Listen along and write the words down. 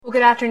Well,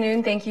 good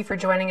afternoon. Thank you for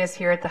joining us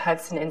here at the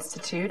Hudson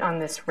Institute on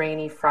this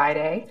rainy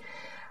Friday.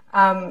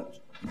 My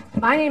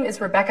name is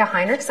Rebecca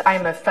Heinrichs.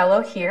 I'm a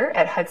fellow here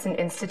at Hudson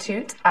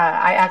Institute.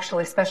 I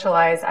actually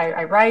specialize,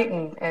 I write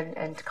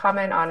and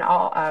comment on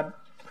all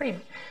pretty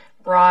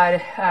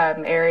broad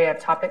area of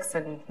topics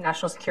in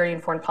national security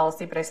and foreign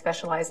policy, but I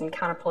specialize in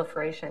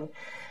counterproliferation,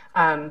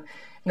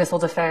 missile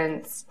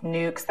defense,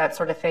 nukes, that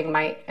sort of thing.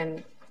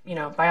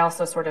 I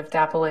also sort of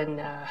dabble in,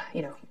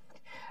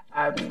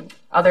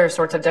 other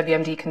sorts of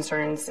WMD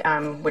concerns,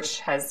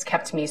 which has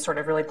kept me sort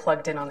of really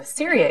plugged in on the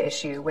Syria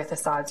issue with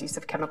Assad's use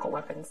of chemical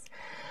weapons.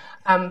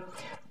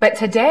 But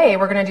today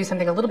we're going to do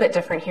something a little bit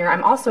different here.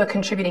 I'm also a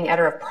contributing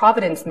editor of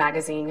Providence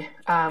Magazine,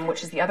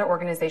 which is the other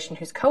organization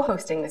who's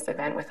co-hosting this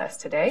event with us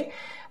today.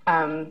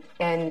 And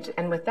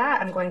with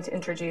that, I'm going to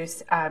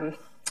introduce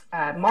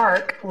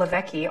Mark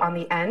Levecki on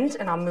the end,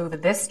 and I'll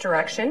move this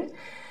direction.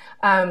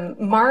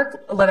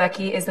 Mark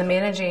Levecki is the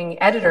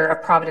managing editor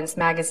of Providence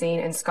Magazine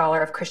and scholar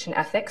of Christian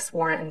ethics,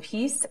 war and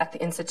peace at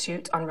the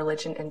Institute on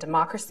Religion and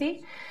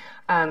Democracy.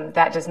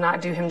 That does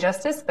not do him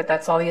justice, but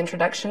that's all the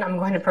introduction I'm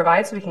going to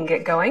provide so we can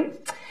get going.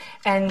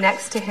 And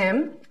next to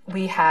him,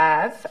 we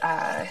have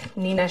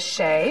Nina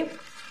Shea,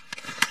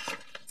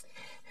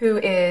 who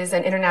is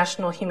an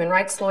international human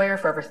rights lawyer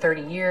for over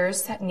 30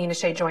 years. Nina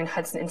Shea joined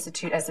Hudson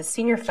Institute as a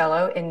senior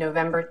fellow in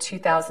November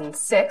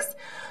 2006,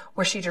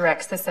 where she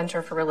directs the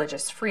Center for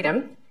Religious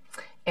Freedom.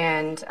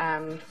 And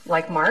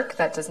like Mark,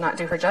 that does not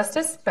do her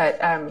justice, but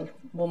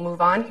we'll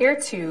move on here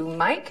to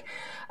Mike.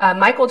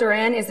 Michael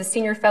Duran is a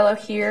senior fellow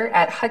here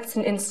at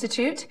Hudson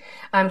Institute.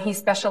 He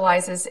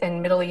specializes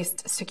in Middle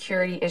East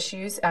security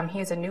issues. He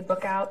has a new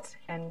book out,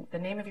 and the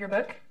name of your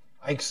book?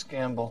 Ike's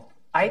Gamble,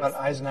 Ike's? About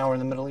Eisenhower in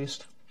the Middle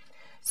East.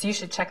 So you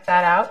should check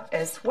that out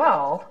as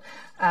well.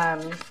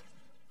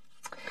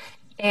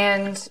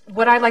 And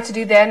what I'd like to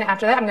do then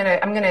after that,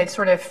 I'm gonna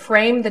sort of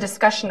frame the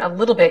discussion a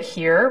little bit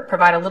here,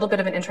 provide a little bit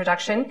of an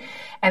introduction,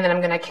 and then I'm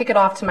gonna kick it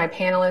off to my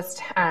panelists,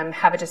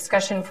 have a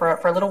discussion for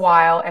a little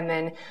while, and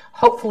then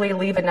hopefully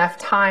leave enough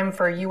time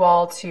for you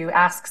all to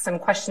ask some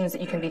questions that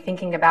you can be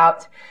thinking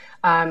about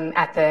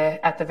at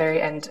the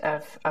very end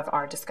of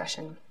our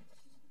discussion.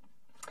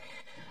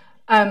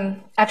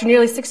 After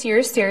nearly 6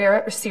 years,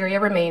 Syria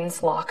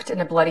remains locked in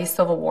a bloody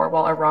civil war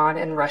while Iran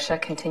and Russia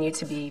continue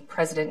to be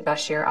President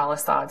Bashar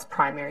al-Assad's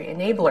primary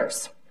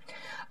enablers.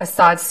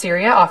 Assad's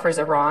Syria offers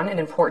Iran an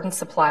important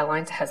supply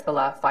line to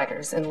Hezbollah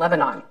fighters in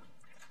Lebanon.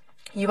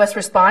 U.S.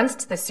 response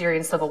to the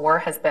Syrian civil war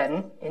has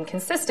been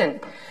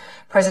inconsistent.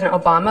 President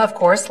Obama, of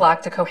course,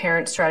 lacked a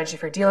coherent strategy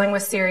for dealing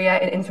with Syria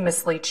and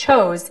infamously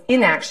chose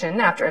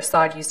inaction after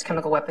Assad used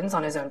chemical weapons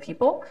on his own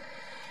people.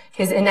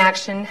 His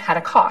inaction had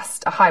a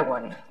cost, a high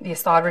one. The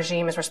Assad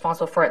regime is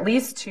responsible for at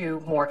least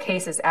 2 more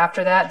cases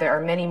after that. There are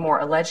many more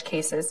alleged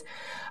cases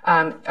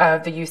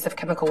of the use of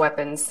chemical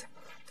weapons,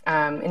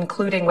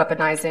 including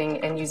weaponizing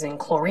and using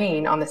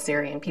chlorine on the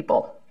Syrian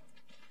people.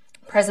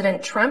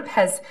 President Trump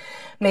has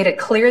made it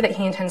clear that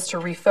he intends to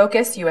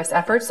refocus U.S.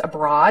 efforts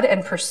abroad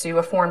and pursue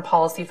a foreign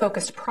policy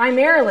focused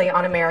primarily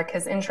on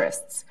America's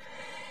interests.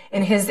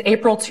 In his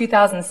April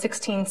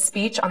 2016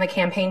 speech on the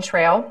campaign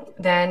trail,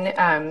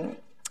 then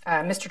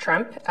Mr.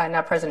 Trump,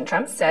 now President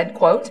Trump, said,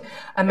 quote,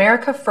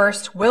 "America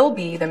first will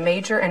be the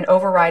major and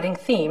overriding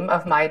theme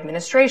of my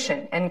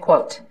administration," end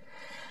quote.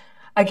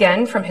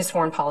 Again, from his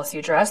foreign policy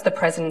address, the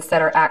president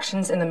said our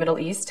actions in the Middle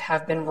East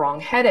have been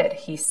wrong-headed.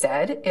 He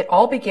said, "It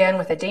all began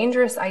with a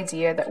dangerous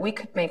idea that we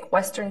could make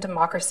Western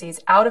democracies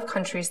out of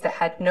countries that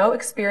had no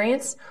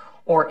experience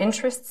or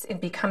interests in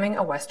becoming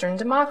a Western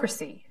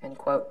democracy," end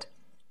quote.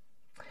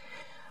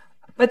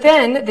 But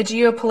then the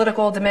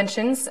geopolitical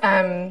dimensions,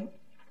 and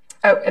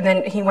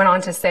then he went on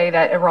to say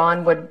that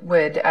Iran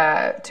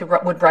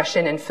would rush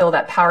in and fill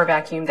that power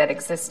vacuum that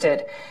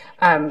existed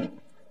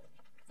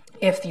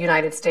if the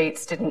United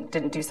States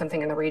didn't do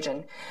something in the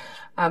region.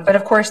 But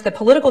of course, the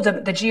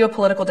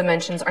geopolitical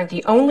dimensions aren't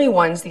the only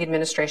ones the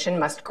administration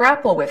must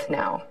grapple with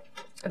now.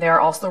 There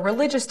are also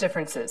religious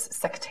differences,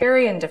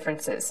 sectarian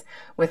differences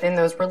within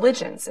those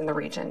religions in the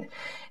region.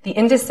 The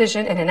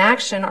indecision and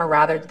inaction, or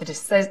rather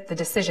the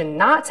decision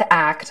not to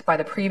act by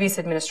the previous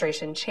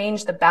administration,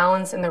 changed the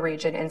balance in the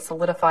region and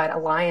solidified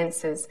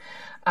alliances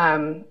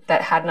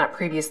that had not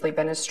previously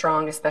been as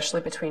strong, especially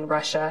between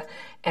Russia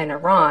and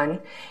Iran.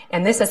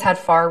 And this has had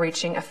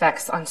far-reaching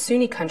effects on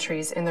Sunni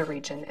countries in the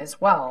region as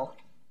well.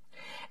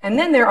 And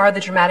then there are the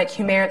dramatic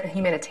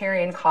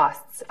humanitarian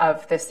costs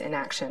of this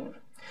inaction.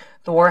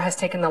 The war has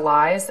taken the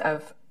lives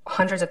of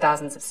hundreds of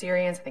thousands of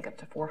Syrians, I think up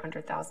to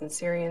 400,000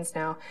 Syrians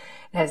now.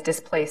 It has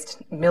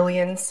displaced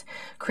millions,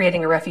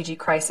 creating a refugee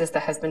crisis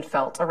that has been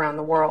felt around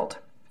the world.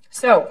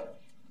 So,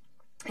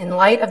 in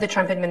light of the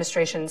Trump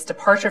administration's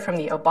departure from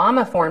the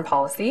Obama foreign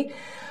policy,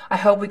 I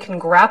hope we can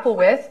grapple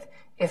with,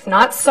 if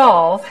not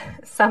solve,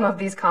 some of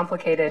these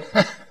complicated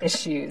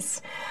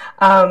issues.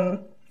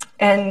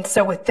 And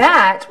so with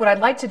that, what I'd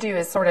like to do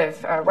is sort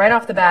of, right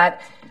off the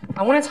bat,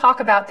 I want to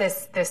talk about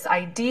this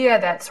idea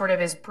that sort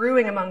of is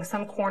brewing among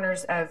some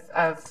corners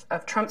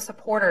of Trump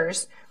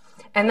supporters.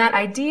 And that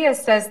idea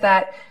says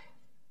that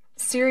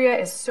Syria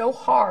is so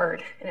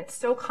hard and it's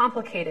so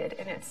complicated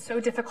and it's so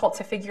difficult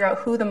to figure out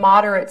who the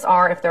moderates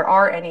are, if there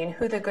are any, and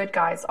who the good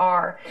guys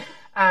are,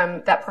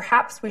 that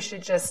perhaps we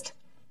should just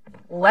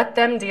let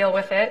them deal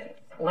with it,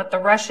 let the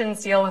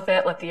Russians deal with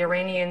it, let the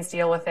Iranians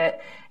deal with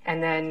it,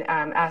 and then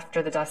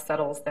after the dust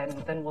settles,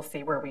 then we'll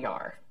see where we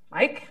are.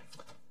 Mike?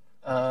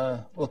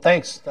 Well,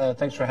 thanks.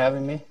 Thanks for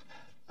having me.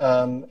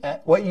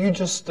 What you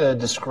just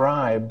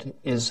described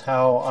is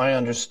how I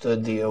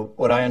understood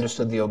what I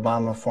understood the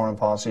Obama foreign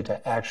policy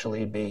to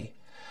actually be.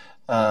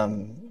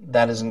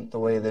 That isn't the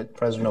way that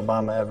President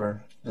Obama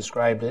ever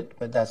described it,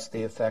 but that's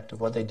the effect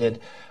of what they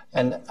did.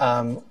 And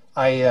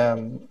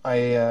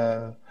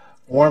I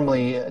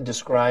warmly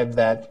describe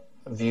that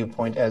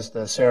viewpoint as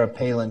the Sarah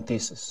Palin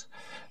thesis.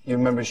 You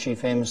remember she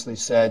famously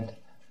said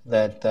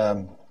that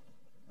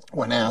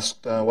when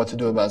asked what to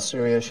do about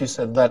Syria, she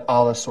said, "Let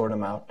Allah sort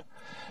them out."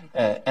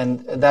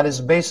 And that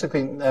is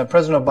basically,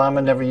 President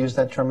Obama never used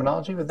that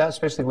terminology, but that's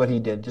basically what he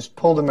did, just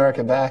pulled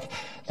America back.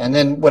 And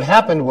then what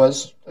happened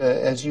was,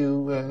 as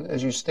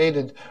you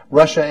stated,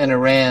 Russia and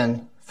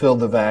Iran filled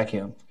the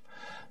vacuum.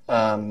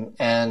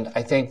 And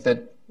I think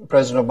that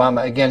President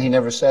Obama, again, he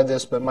never said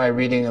this, but my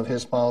reading of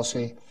his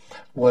policy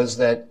was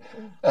that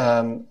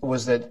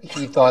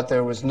he thought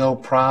there was no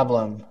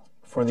problem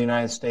for the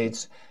United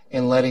States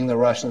in letting the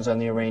Russians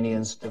and the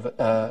Iranians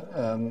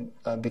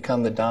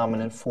become the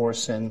dominant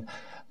force in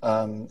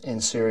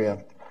Syria.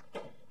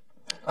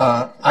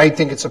 I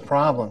think it's a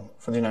problem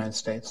for the United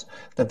States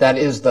that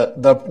is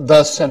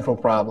the central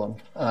problem.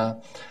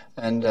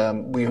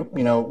 We,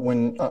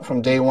 when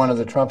from day one of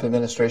the Trump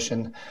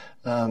administration,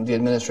 the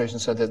administration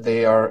said that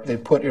they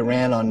put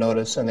Iran on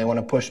notice and they want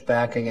to push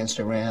back against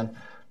Iran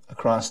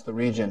across the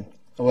region.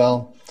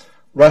 Well,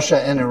 Russia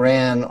and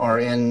Iran are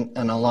in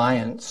an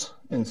alliance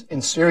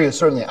in Syria.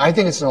 Certainly, I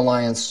think it's an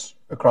alliance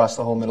across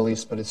the whole Middle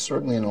East, but it's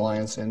certainly an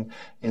alliance in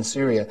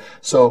Syria.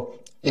 So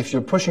if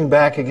you're pushing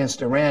back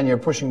against Iran, you're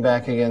pushing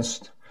back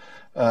against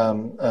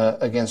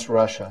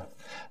Russia.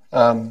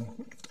 And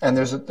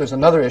there's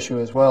another issue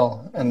as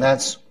well, and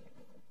that's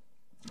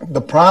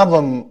the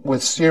problem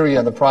with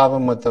Syria. The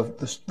problem with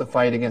the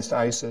fight against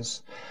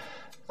ISIS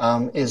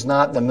is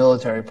not the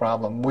military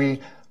problem.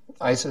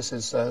 ISIS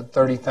is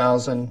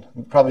 30,000,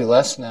 probably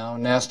less now,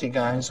 nasty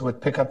guys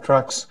with pickup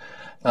trucks.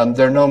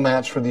 They're no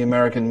match for the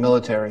American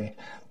military.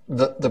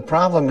 The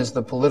problem is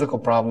the political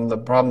problem, the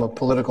problem of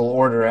political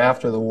order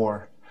after the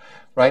war,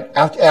 right?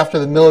 After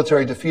the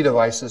military defeat of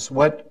ISIS,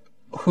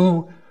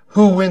 who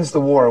wins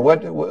the war?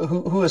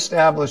 Who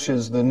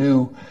establishes the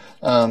new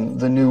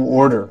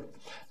order?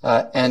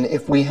 And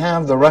if we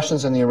have the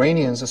Russians and the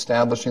Iranians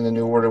establishing the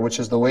new order, which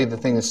is the way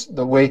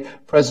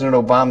President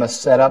Obama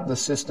set up the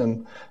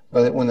system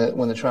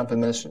when the Trump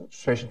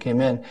administration came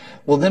in,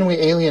 well, then we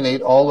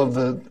alienate all of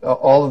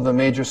the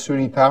major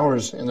Sunni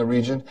powers in the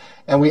region,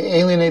 and we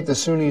alienate the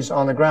Sunnis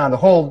on the ground. The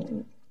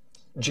whole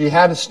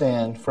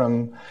Jihadistan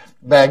from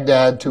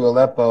Baghdad to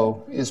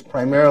Aleppo is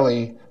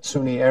primarily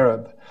Sunni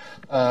Arab.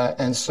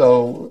 And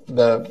so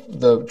the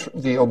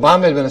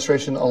Obama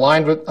administration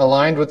aligned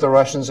with the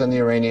Russians and the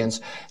Iranians,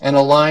 and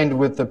aligned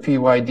with the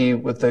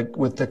PYD, with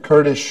the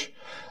Kurdish,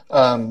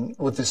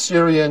 with the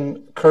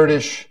Syrian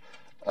Kurdish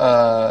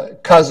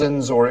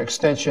cousins or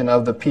extension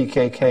of the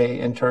PKK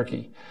in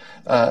Turkey.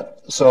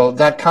 So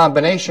that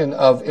combination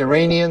of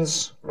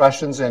Iranians,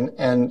 Russians,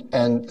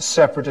 and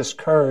separatist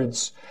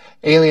Kurds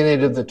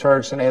alienated the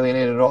Turks and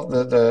alienated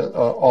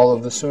all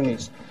of the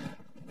Sunnis.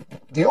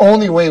 The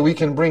only way we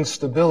can bring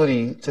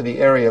stability to the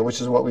area,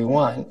 which is what we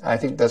want, I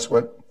think that's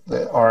what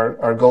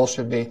our goal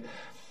should be,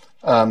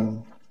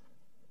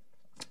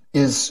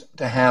 is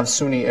to have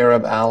Sunni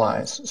Arab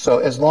allies. So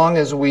as long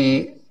as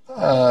we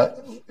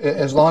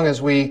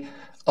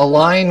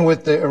align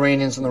with the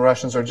Iranians and the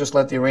Russians, or just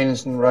let the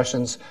Iranians and the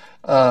Russians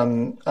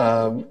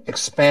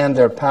expand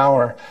their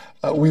power,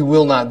 we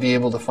will not be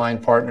able to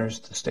find partners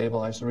to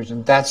stabilize the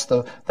region. That's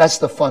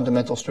the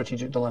fundamental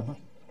strategic dilemma.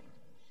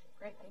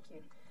 Great, thank you.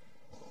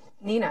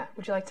 Nina,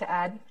 would you like to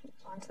add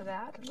on to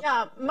that?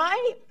 Yeah,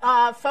 my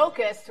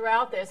focus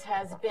throughout this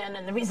has been,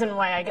 and the reason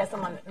why I guess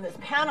I'm on this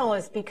panel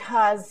is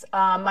because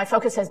my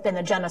focus has been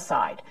the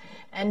genocide.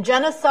 And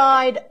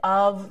genocide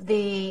of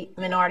the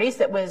minorities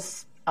that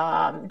was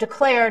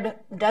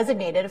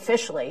designated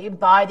officially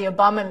by the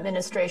Obama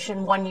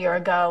administration 1 year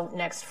ago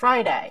next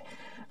Friday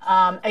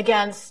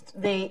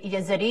against the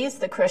Yazidis,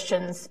 the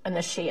Christians, and the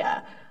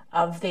Shia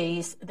of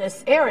this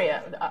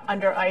area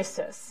under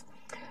ISIS.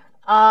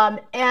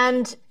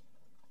 And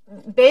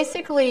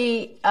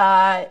basically,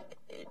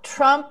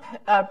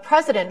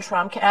 President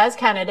Trump, as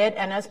candidate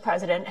and as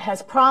president,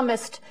 has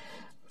promised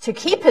to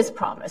keep his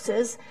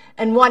promises.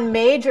 And one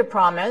major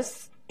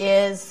promise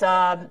is,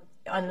 on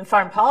the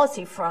foreign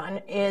policy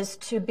front, is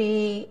to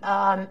be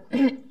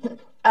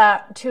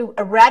to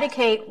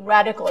eradicate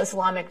radical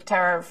Islamic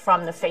terror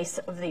from the face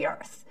of the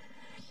earth.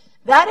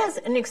 That is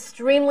an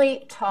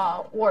extremely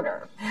tall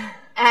order,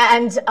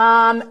 and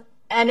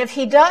if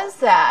he does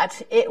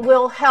that, it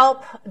will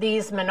help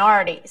these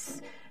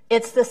minorities.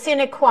 It's the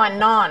sine qua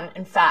non,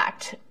 in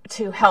fact,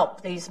 to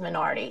help these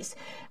minorities.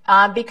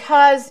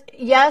 because,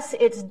 yes,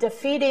 it's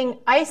defeating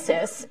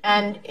ISIS,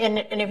 and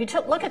if you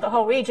look at the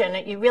whole region,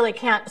 you really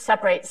can't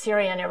separate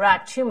Syria and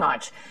Iraq too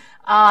much.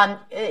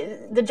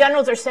 The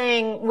generals are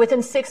saying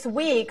within 6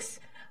 weeks,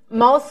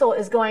 Mosul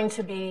is going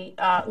to be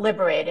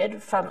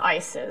liberated from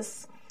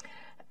ISIS.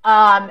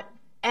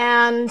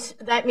 And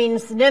that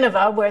means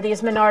Nineveh, where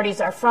these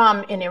minorities are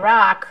from in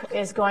Iraq,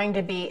 is going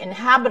to be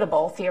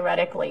inhabitable,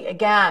 theoretically,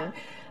 again.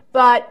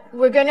 But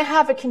we're going to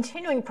have a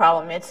continuing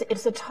problem.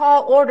 It's a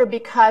tall order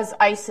because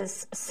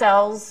ISIS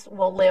cells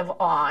will live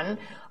on.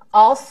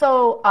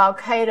 Also,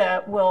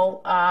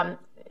 Al-Qaeda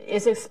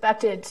is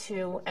expected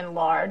to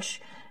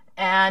enlarge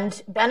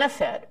and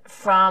benefit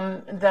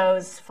from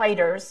those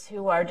fighters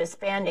who are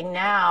disbanding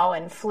now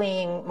and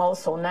fleeing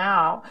Mosul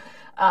now.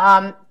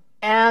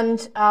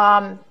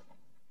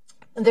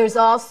 There's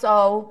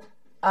also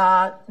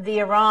the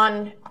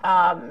Iran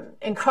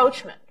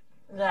encroachment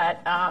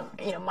that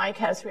Mike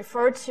has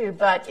referred to,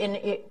 but in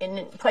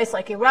a place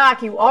like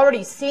Iraq, you're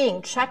already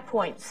seeing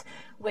checkpoints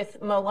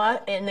with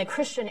mullah in the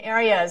Christian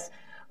areas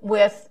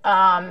with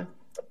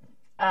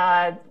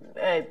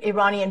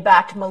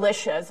Iranian-backed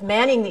militias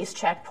manning these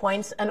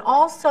checkpoints, and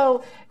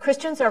also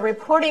Christians are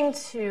reporting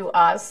to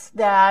us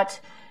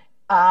that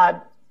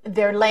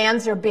their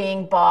lands are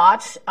being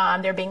bought.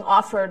 They're being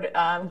offered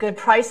good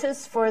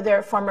prices for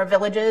their former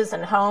villages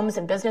and homes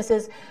and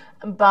businesses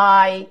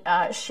by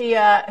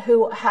Shia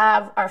who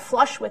are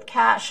flush with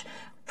cash,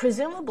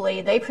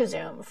 presumably, they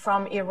presume,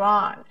 from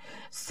Iran.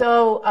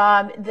 So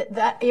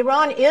that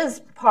Iran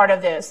is part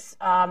of this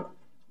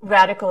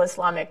radical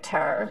Islamic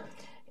terror.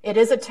 It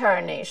is a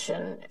terror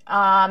nation.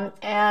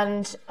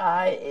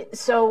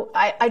 So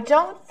I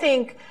don't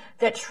think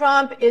that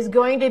Trump is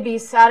going to be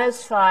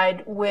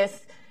satisfied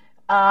with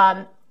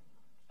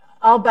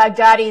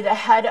al-Baghdadi, the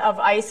head of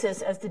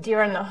ISIS, as the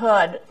deer in the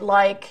hood,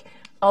 like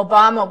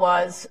Obama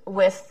was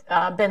with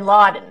bin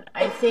Laden.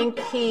 I think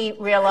he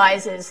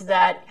realizes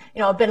that,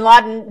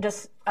 Obama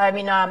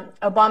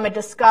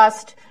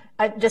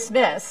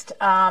dismissed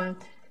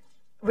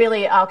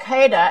really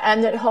Al-Qaeda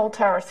and the whole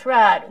terror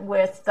threat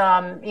with,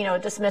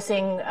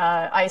 dismissing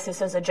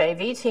ISIS as a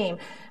JV team.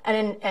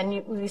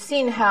 And we've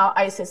seen how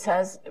ISIS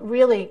has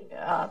really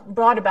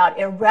brought about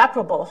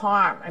irreparable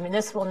harm. I mean,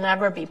 this will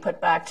never be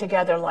put back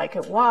together like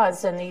it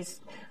was, and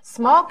these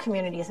small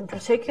communities in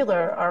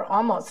particular are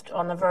almost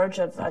on the verge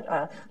of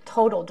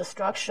total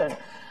destruction.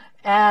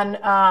 And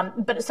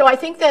so I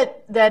think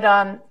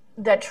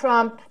that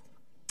Trump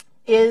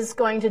is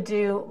going to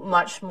do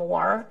much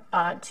more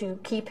to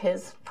keep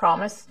his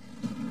promise,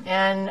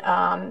 and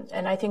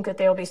I think that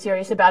they'll be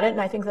serious about it,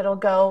 and I think that it'll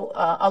go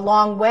a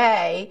long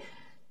way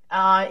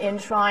in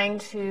trying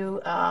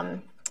to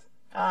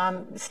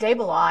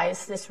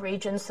stabilize this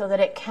region so that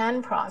it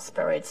can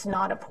prosper. It's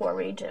not a poor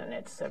region;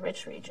 it's a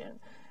rich region,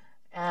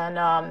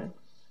 and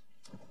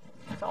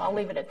so I'll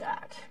leave it at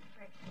that.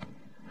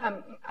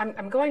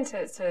 I'm going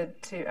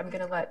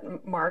to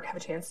let Mark have a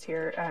chance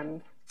here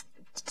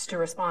to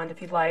respond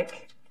if you'd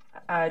like.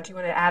 Do you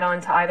want to add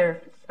on to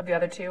either of the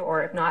other two,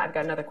 or if not, I've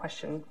got another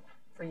question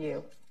for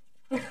you.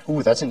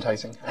 Ooh, that's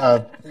enticing.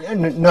 No, I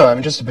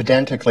mean, just a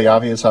pedantically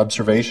obvious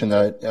observation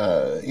that,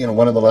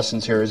 one of the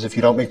lessons here is if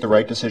you don't make the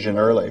right decision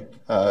early,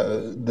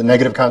 the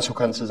negative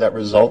consequences that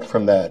result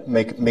from that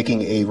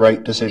making a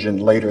right decision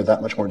later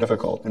that much more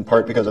difficult, in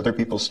part because other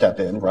people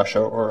step in, Russia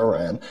or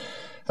Iran.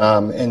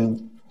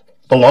 And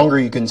the longer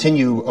you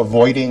continue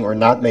avoiding or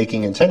not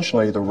making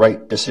intentionally the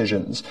right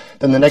decisions,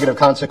 then the negative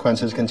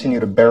consequences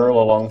continue to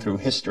barrel along through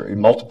history,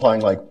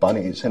 multiplying like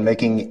bunnies and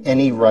making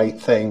any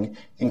right thing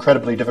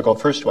incredibly difficult,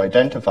 first to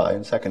identify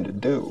and second to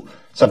do.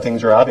 Some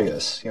things are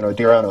obvious.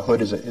 Deer on a hood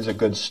is a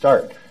good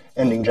start.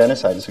 Ending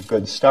genocide is a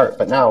good start.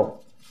 But now,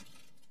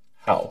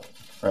 how?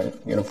 Right?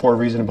 For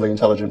reasonably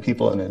intelligent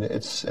people, and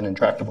it's an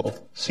intractable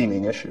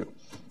seeming issue.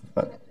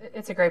 But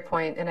it's a great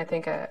point, and I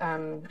think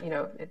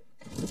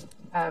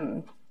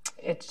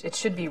it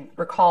should be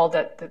recalled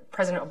that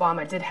President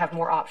Obama did have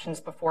more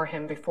options before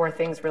him before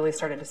things really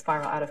started to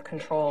spiral out of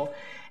control.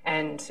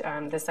 And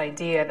this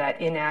idea that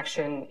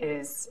inaction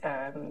is,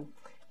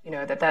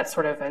 that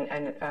sort of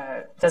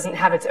doesn't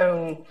have its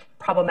own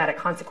problematic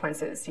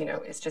consequences,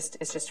 is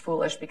just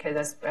foolish,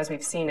 because as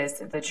we've seen, is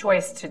the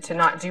choice to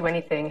not do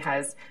anything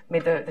has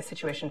made the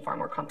situation far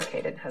more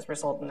complicated, has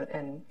resulted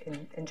in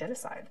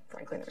genocide,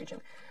 frankly, in the region.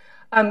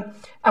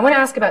 I want to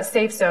ask about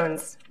safe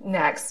zones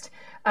next.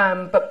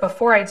 But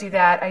before I do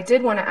that, I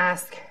did want to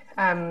ask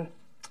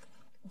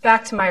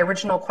back to my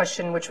original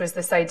question, which was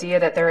this idea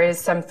that there is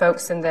some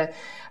folks in the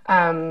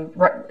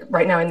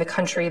right now in the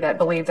country that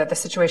believe that the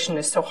situation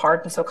is so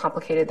hard and so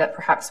complicated that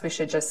perhaps we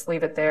should just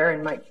leave it there.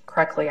 And Mike,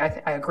 correctly,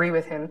 I agree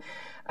with him,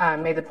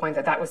 made the point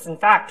that was in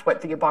fact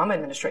what the Obama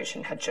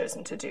administration had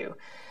chosen to do.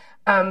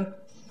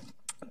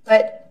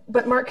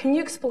 But Mark, can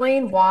you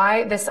explain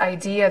why this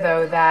idea,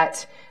 though,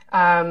 that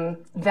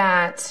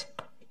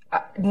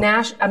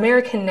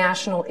American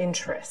national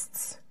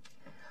interests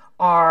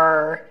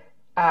are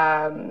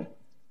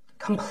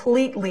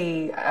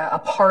completely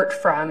apart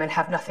from and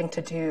have nothing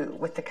to do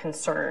with the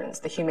concerns,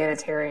 the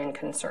humanitarian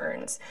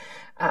concerns,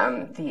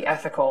 the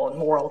ethical and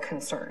moral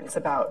concerns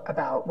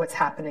about what's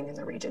happening in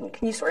the region.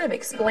 Can you sort of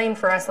explain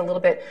for us a little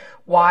bit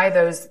why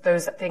those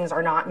things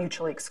are not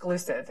mutually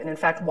exclusive, and in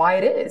fact why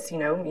it is?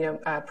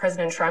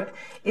 President Trump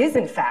is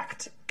in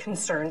fact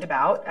concerned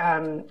about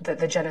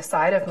the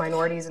genocide of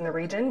minorities in the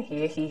region.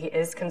 He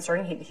is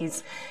concerned.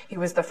 He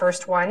was the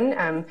first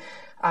one,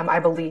 I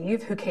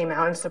believe, who came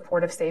out in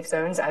support of safe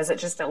zones as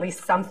just at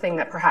least something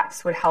that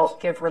perhaps would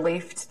help give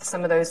relief to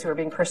some of those who are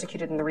being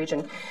persecuted in the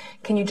region.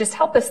 Can you just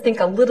help us think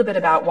a little bit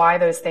about why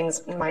those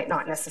things might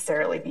not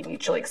necessarily be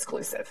mutually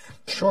exclusive?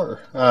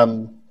 Sure.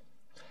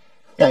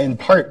 In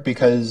part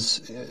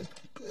because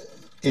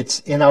it's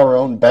in our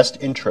own best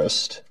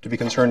interest to be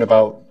concerned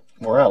about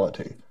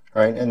morality,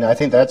 right? And I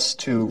think that's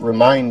to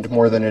remind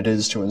more than it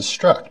is to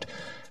instruct.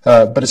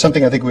 But it's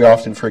something I think we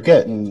often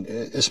forget, and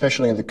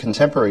especially in the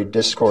contemporary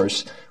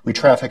discourse, we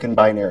traffic in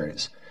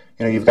binaries.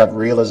 You've got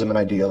realism and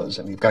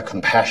idealism. You've got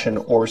compassion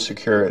or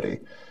security.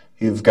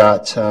 You've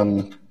got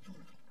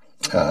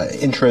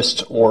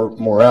interest or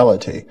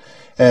morality.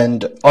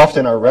 And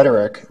often our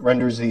rhetoric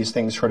renders these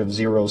things sort of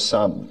zero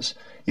sums.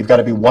 You've got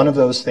to be one of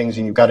those things,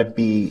 and you've got to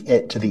be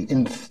it to the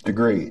nth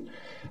degree.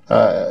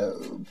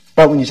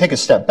 But when you take a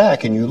step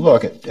back and you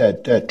look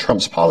at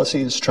Trump's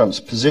policies, Trump's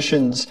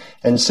positions,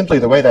 and simply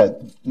the way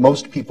that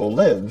most people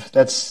live,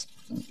 that's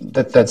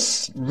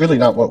really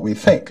not what we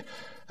think.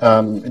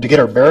 To get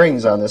our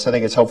bearings on this, I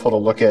think it's helpful to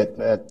look at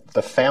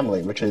the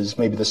family, which is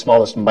maybe the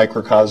smallest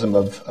microcosm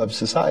of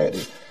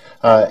society.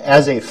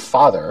 As a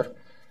father,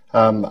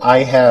 I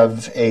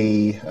have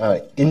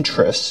a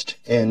interest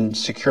in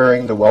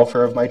securing the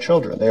welfare of my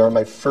children. They are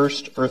my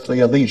first earthly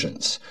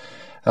allegiance.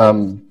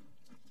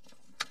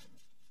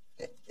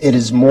 It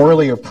is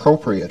morally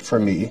appropriate for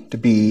me to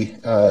be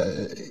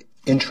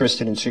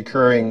interested in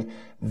securing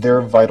their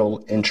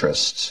vital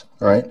interests,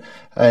 right?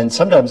 And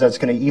sometimes that's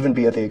going to even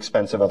be at the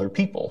expense of other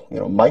people.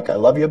 Mike, I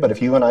love you, but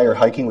if you and I are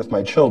hiking with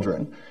my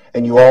children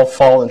and you all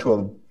fall into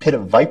a pit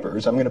of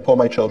vipers, I'm going to pull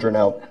my children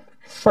out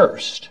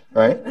first,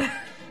 right?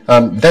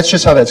 That's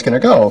just how that's going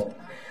to go.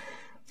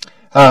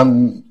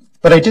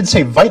 But I did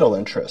say vital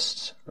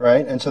interests,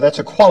 right? And so that's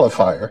a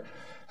qualifier.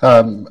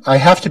 I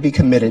have to be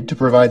committed to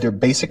provide their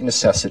basic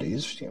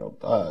necessities,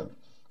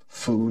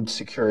 food,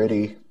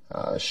 security,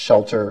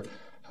 shelter,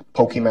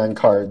 Pokemon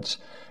cards,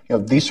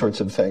 these sorts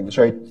of things,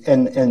 right?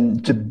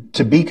 And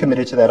to be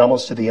committed to that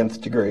almost to the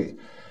nth degree.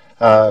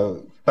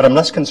 But I'm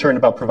less concerned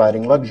about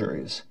providing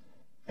luxuries.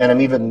 And I'm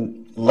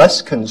even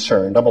less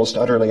concerned, almost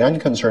utterly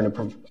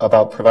unconcerned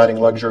about providing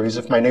luxuries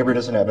if my neighbor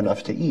doesn't have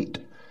enough to eat.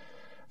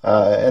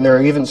 And there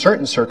are even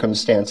certain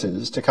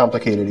circumstances, to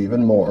complicate it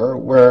even more,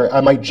 where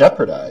I might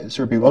jeopardize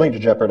or be willing to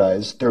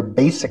jeopardize their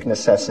basic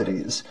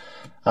necessities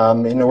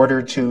in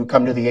order to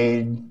come to the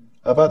aid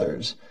of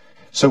others.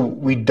 So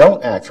we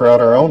don't act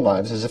throughout our own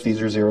lives as if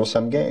these are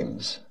zero-sum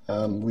games.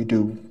 We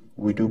do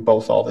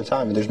both all the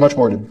time. And there's much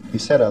more to be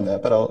said on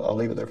that, but I'll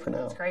leave it there for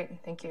now. That's great.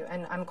 Thank you.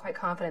 And I'm quite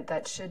confident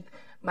that should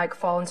Mike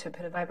fall into a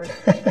pit of vipers,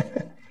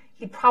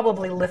 he'd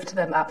probably lift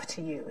them up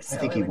to you. So I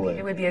think he would.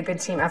 It would be a good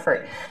team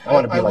effort. I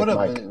want to be like would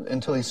Mike. have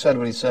until he said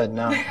what he said.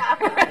 Now,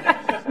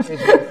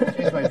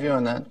 here's my view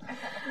on that.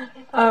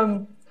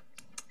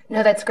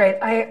 No, that's great.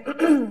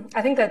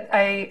 I think that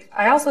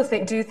I also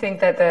do think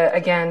that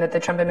the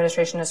Trump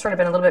administration has sort of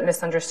been a little bit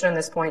misunderstood on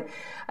this point.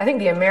 I think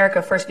the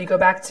America First, if you go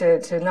back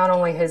to not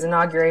only his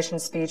inauguration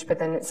speech, but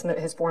then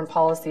his foreign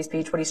policy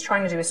speech, what he's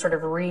trying to do is sort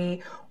of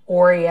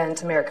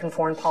reorient American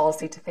foreign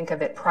policy to think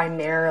of it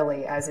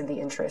primarily as in the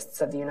interests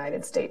of the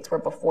United States, where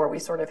before we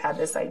sort of had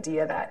this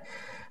idea that,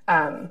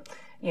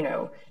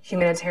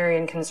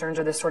 humanitarian concerns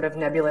are this sort of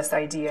nebulous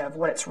idea of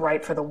what's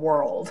right for the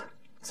world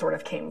sort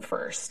of came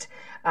first.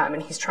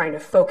 And he's trying to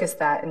focus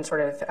that and sort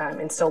of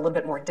instill a little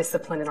bit more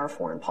discipline in our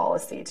foreign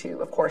policy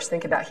to, of course,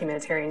 think about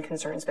humanitarian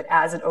concerns, but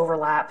as it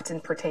overlapped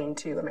and pertained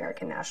to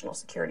American national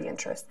security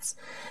interests.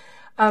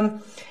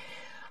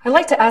 I'd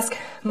like to ask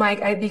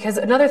Mike, because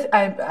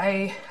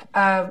I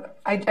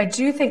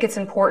do think it's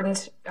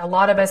important. A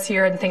lot of us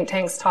here in think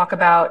tanks talk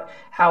about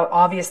how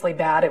obviously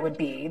bad it would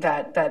be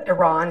that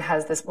Iran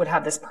would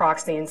have this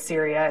proxy in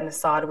Syria and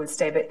Assad would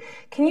stay. But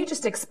can you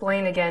just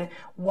explain again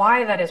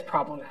why that is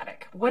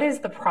problematic? What is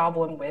the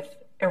problem with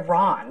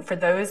Iran for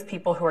those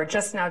people who are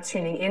just now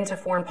tuning into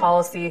foreign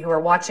policy, who are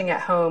watching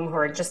at home, who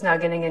are just now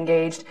getting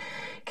engaged?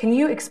 Can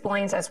you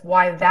explain to us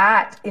why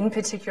that in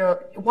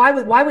particular, why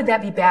would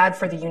that be bad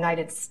for the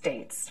United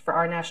States, for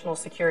our national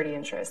security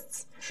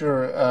interests?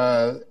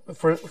 Sure.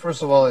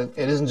 First of all, it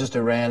isn't just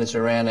Iran, it's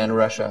Iran and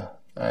Russia.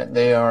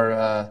 They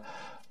are,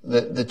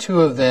 the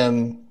two of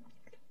them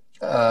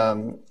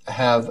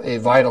have a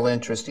vital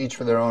interest, each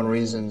for their own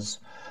reasons,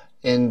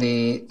 in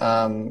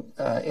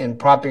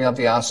propping up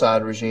the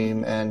Assad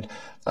regime and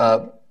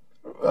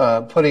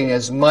putting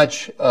as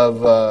much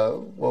of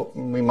what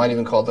we might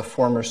even call the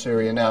former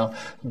Syria now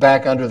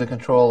back under the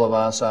control of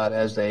Assad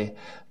as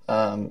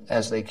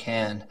they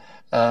can.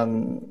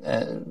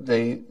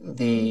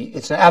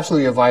 It's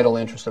absolutely a vital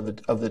interest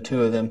of the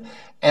two of them,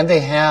 and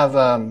they have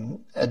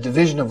a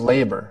division of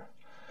labor,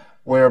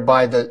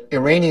 whereby the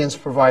Iranians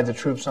provide the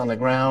troops on the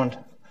ground,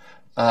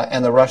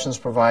 and the Russians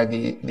provide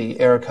the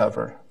air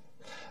cover,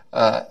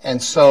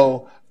 and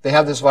so they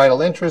have this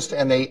vital interest,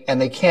 and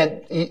they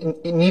can't.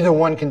 Neither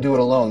one can do it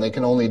alone. They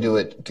can only do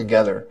it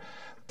together.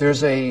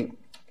 There's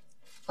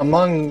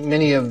among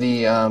many of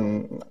the, I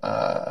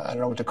don't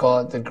know what to call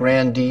it, the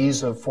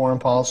grandees of foreign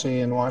policy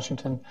in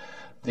Washington,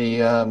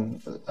 the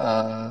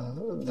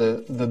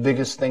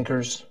biggest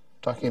thinkers,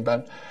 talking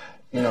about,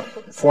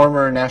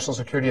 former national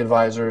security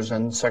advisors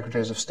and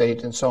secretaries of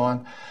state and so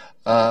on.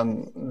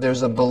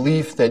 There's a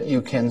belief that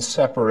you can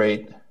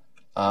separate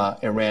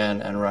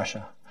Iran and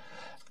Russia.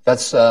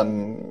 That's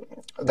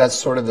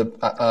sort of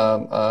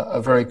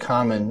a very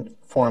common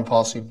foreign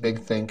policy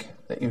big think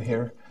that you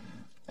hear.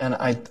 And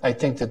I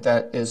think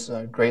that is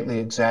greatly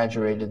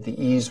exaggerated,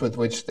 the ease with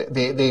which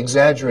they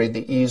exaggerate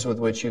the ease with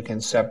which you can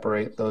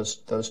separate those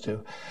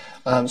two.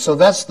 So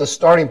that's the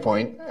starting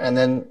point. And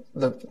then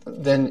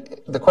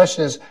the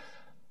question is,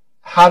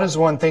 how does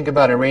one think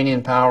about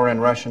Iranian power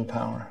and Russian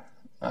power?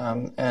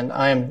 And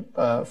I am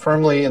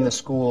firmly in the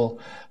school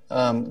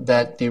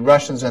that the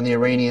Russians and the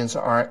Iranians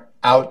are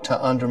out to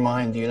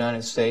undermine the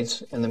United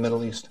States in the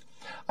Middle East.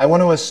 I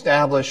want to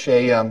establish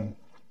a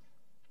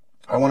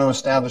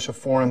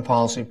foreign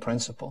policy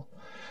principle.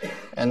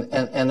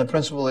 And the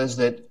principle is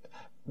that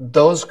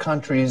those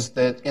countries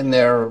that in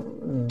their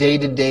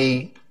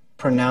day-to-day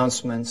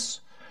pronouncements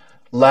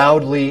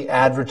loudly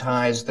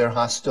advertise their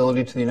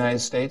hostility to the United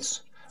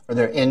States or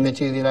their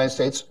enmity to the United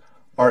States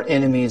are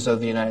enemies of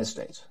the United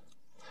States.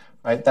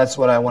 Right? That's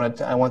what I want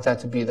that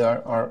to be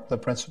the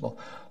principle.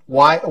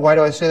 Why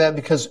do I say that?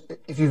 Because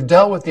if you've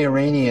dealt with the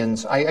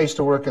Iranians, I used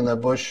to work in the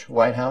Bush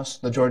White House,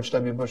 the George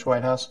W. Bush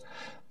White House,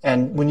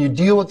 and when you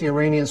deal with the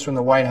Iranians from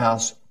the White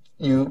House,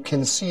 you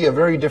can see a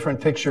very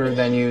different picture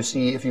than you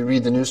see if you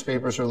read the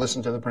newspapers or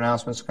listen to the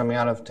pronouncements coming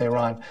out of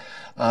Tehran.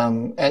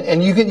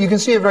 And you can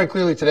see it very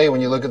clearly today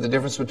when you look at the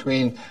difference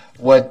between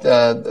what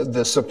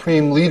the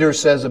supreme leader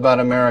says about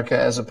America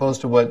as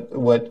opposed to what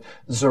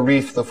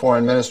Zarif, the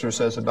foreign minister,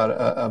 says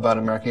about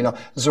America.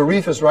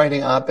 Zarif is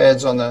writing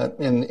op-eds in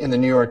the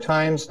New York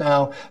Times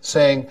now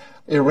saying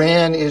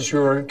Iran is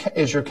your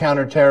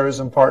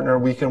counterterrorism partner.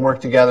 We can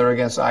work together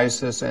against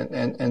ISIS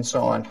and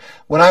so on.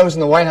 When I was in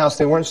the White House,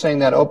 they weren't saying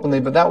that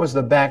openly, but that was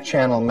the back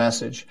channel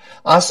message.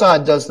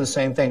 Assad does the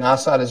same thing.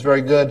 Assad is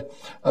very good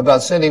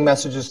about sending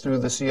messages through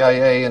the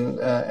CIA and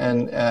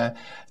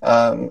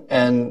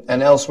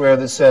elsewhere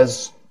that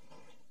says,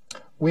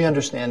 we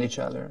understand each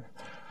other.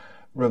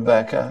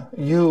 Rebecca,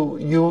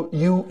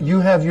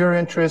 you have your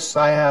interests,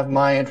 I have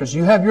my interests.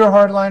 You have your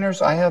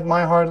hardliners, I have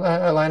my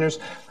hardliners.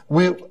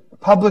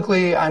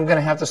 Publicly, I'm going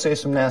to have to say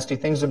some nasty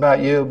things about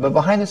you, but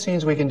behind the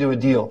scenes, we can do a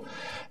deal.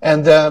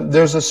 And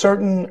there's a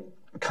certain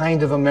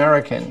kind of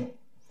American,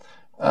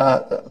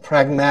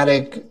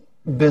 pragmatic,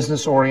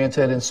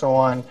 business-oriented, and so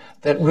on,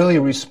 that really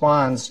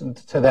responds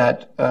to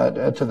that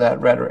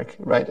rhetoric,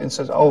 right? And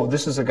says, "Oh,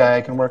 this is a guy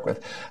I can work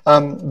with."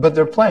 But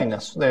they're playing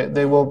us.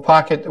 They will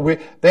pocket.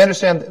 They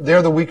understand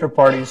they're the weaker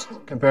parties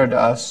compared to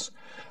us.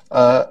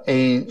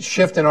 A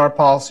shift in our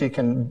policy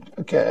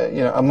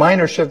a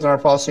minor shift in our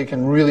policy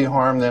can really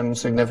harm them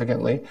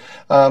significantly.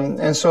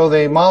 And so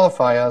they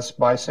mollify us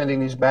by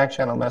sending these back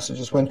channel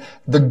messages when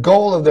the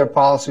goal of their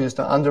policy is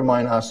to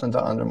undermine us and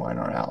to undermine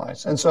our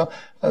allies. And so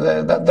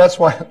that's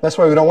why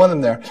we don't want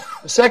them there.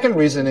 The second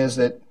reason is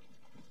that,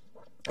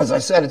 as I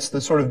said, it's the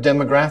sort of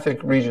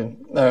demographic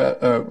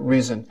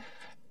reason.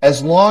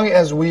 As long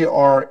as we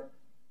are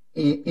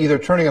either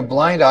turning a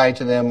blind eye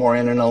to them or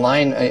in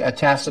a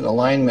tacit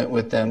alignment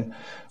with them,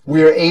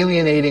 we are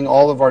alienating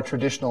all of our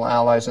traditional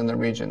allies in the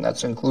region.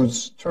 That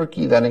includes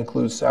Turkey, that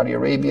includes Saudi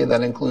Arabia,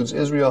 that includes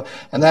Israel,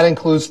 and that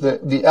includes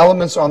the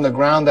elements on the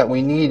ground that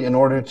we need in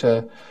order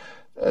to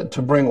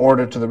bring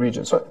order to the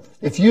region. So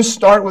if you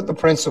start with the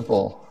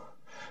principle,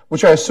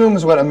 which I assume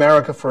is what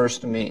America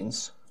First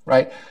means,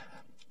 right?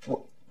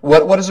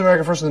 What does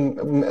America First mean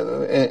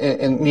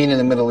in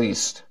the Middle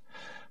East?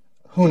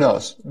 Who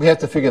knows? We have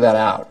to figure that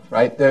out,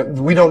 right?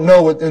 We don't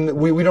know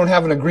we don't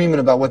have an agreement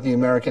about what the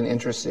American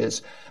interest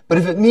is. But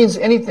if it means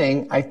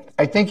anything, I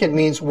think it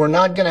means we're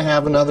not going to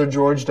have another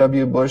George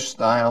W. Bush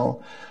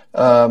style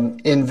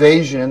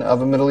invasion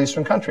of a Middle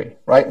Eastern country,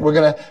 right? We're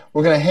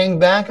gonna hang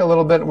back a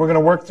little bit. And we're going to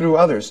work through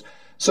others.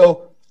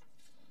 So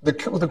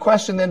the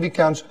question then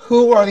becomes,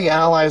 who are the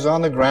allies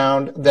on the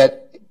ground that,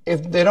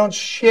 if they don't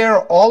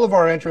share all of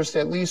our interests,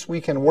 at least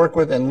we can work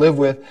with and live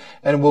with,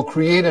 and will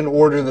create an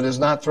order that is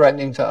not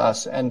threatening to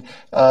us. And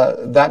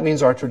that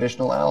means our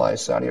traditional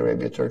allies, Saudi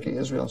Arabia, Turkey,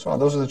 Israel, and so on.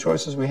 Those are the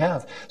choices we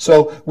have.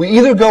 So we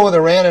either go with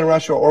Iran and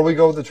Russia, or we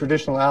go with the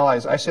traditional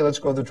allies. I say let's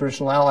go with the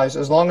traditional allies.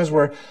 As long as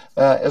we're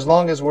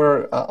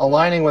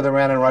aligning with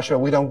Iran and Russia,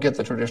 we don't get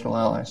the traditional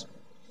allies.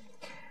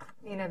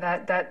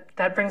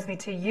 That brings me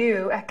to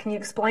you. Can you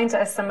explain to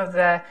us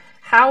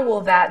how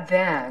will that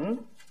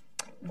then,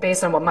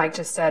 based on what Mike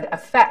just said,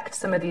 affect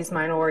some of these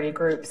minority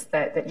groups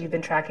that you've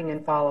been tracking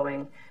and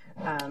following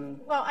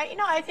Well,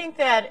 I think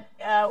that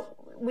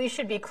we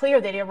should be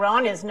clear that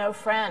Iran is no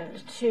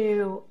friend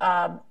to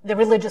the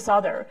religious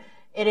other.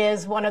 It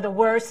is one of the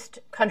worst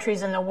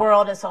countries in the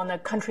world. It's on the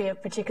country of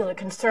particular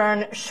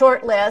concern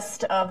short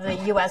list of the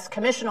U.S.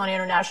 Commission on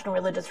International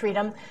Religious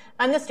Freedom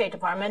and the State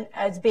Department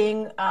as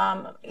being,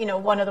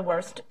 one of the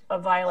worst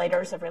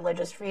violators of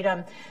religious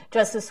freedom.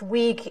 Just this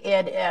week,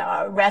 it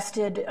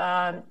arrested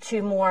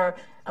two more,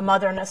 a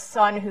mother and a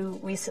son who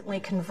recently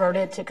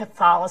converted to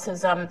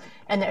Catholicism,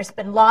 and there's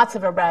been lots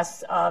of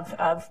arrests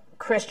of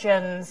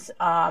Christians,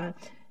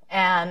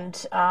 and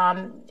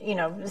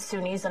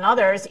Sunnis and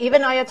others,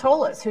 even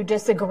Ayatollahs who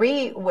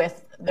disagree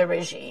with the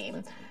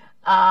regime,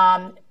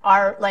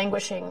 are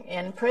languishing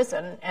in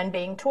prison and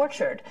being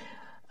tortured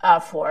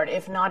for it,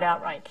 if not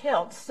outright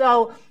killed.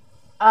 So,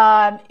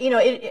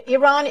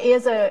 Iran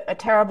is a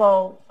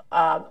terrible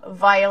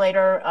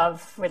violator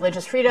of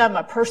religious freedom,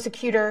 a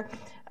persecutor.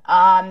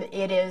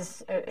 It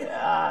is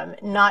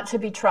not to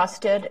be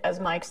trusted, as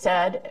Mike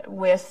said,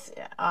 with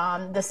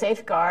the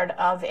safeguard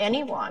of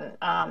anyone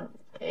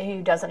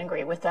who doesn't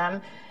agree with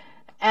them.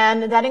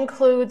 And that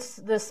includes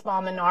the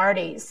small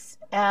minorities.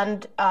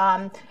 And,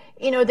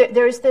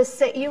 there's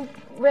this, you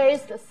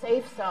raised the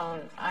safe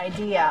zone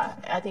idea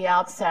at the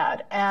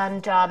outset,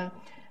 and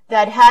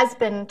that has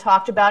been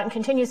talked about and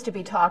continues to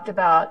be talked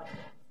about.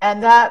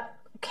 And that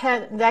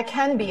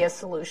can be a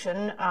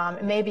solution.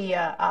 It may be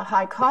a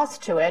high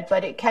cost to it,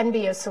 but it can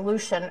be a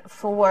solution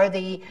for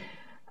the,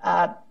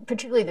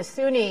 particularly the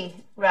Sunni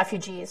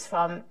refugees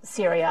from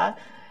Syria,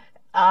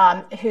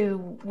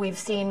 who we've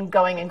seen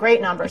going in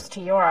great numbers to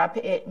Europe.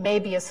 It may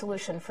be a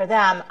solution for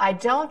them. I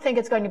don't think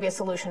it's going to be a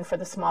solution for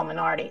the small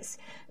minorities.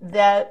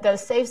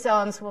 Those safe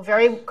zones will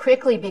very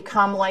quickly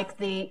become like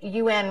the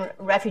UN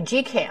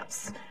refugee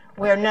camps,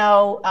 where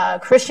no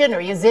Christian or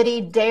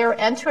Yazidi dare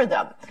enter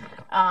them,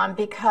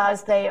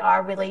 because they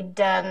are really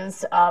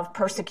dens of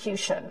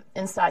persecution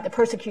inside. The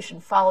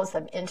persecution follows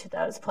them into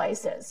those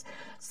places.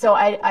 So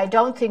I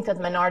don't think that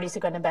the minorities are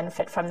going to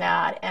benefit from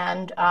that.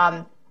 And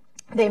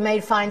they may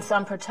find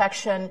some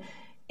protection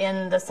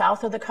in the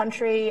south of the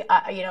country.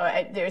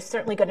 There's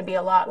certainly going to be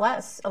a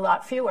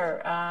lot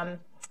fewer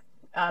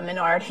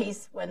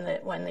minorities when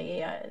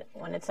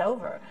it's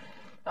over.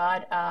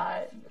 But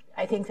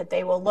I think that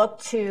they will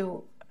look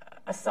to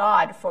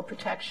Assad for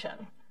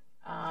protection,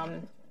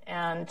 and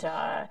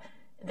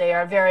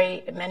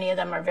many of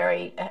them are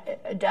very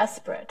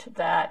desperate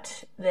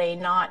that they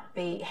not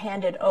be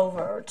handed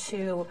over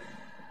to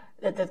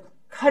the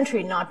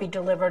country not be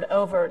delivered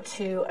over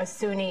to a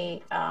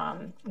Sunni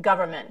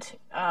government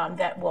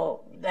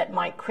that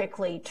might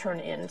quickly turn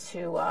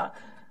into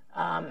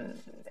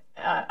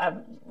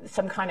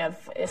some kind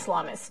of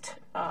Islamist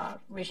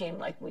regime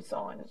like we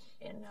saw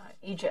in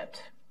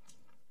Egypt.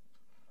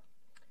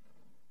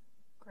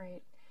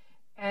 Great.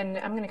 And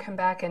I'm going to come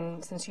back,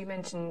 and since you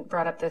I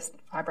brought up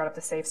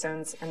the safe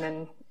zones, and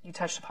then you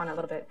touched upon it a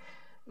little bit.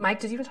 Mike,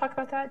 did you want to talk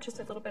about that? Just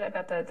a little bit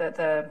about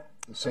the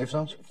safe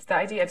zones? The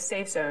idea of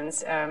safe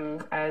zones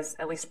as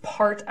at least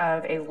part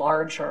of a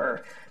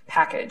larger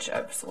package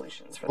of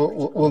solutions for the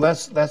region. Well,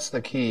 that's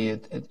the key.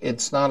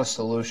 It's not a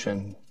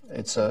solution.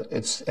 It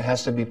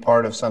has to be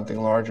part of something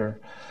larger,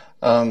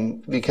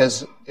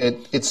 because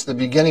it's the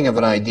beginning of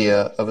an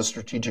idea, of a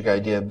strategic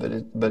idea,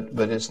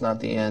 but it's not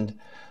the end.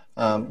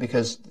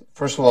 Because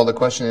first of all, the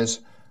question is,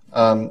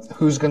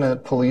 who's going to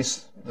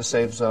police the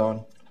safe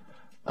zone,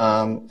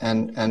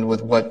 and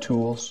with what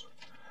tools?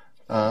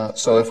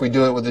 So if we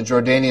do it with the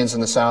Jordanians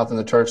in the south and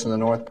the Turks in the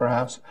north,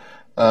 perhaps,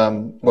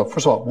 well,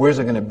 first of all, where's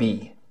it going to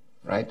be,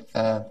 right?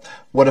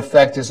 What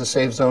effect is the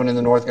safe zone in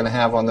the north going to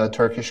have on the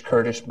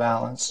Turkish-Kurdish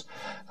balance?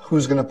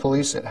 Who's going to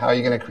police it? How are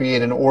you going to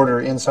create an order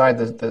inside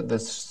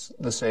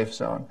the safe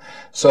zone?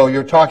 So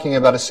you're talking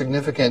about a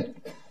significant,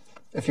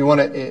 if you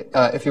want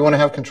to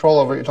have control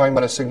over it, you're talking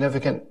about a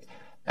significant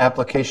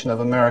application of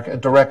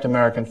direct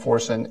American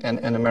force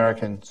and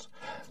Americans,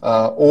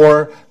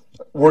 or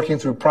working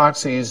through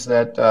proxies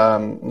that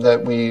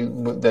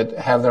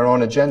have their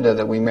own agenda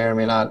that we may or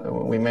may not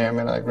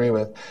agree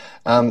with.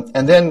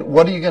 And then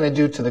what are you going to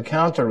do to the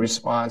counter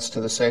response to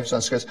the safe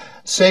zones? Because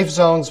safe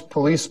zones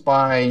policed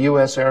by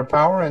U.S. air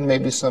power and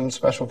maybe some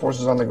special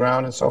forces on the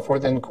ground and so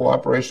forth in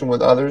cooperation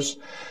with others,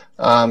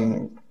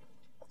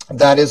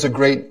 that is a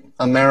great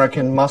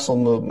American muscle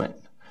movement.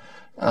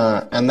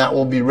 And that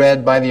will be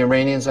read by the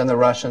Iranians and the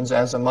Russians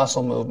as a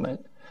muscle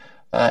movement.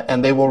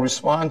 And they will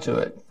respond to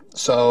it.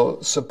 So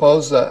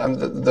suppose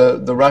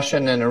the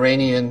Russian and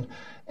Iranian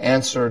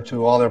answer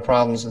to all their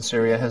problems in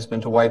Syria has been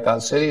to wipe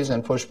out cities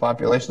and push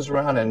populations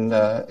around and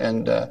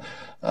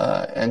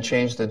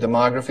change the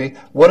demography.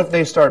 What if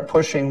they start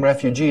pushing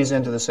refugees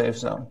into the safe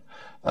zone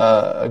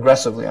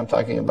aggressively? I'm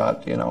talking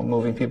about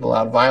moving people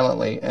out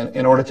violently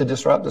in order to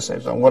disrupt the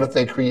safe zone. What if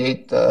they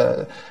create?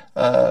 What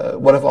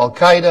if Al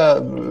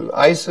Qaeda,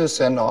 ISIS,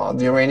 and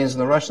the Iranians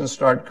and the Russians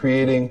start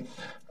creating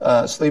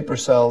sleeper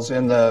cells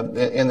in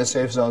the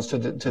safe zones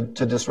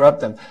to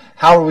disrupt them?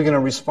 How are we going to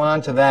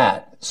respond to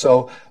that?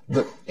 So,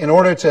 in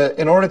order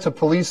to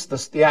police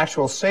the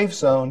actual safe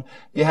zone,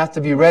 you have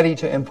to be ready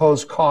to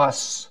impose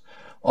costs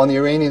on the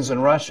Iranians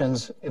and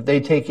Russians if they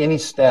take any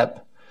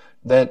step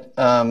that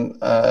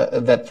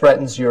that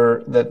threatens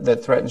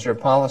your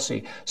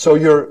policy. So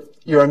you're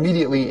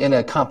immediately in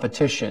a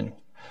competition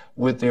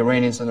with the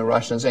Iranians and the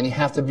Russians, and you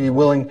have to be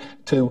willing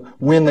to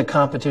win the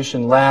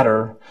competition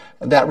ladder.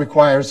 That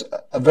requires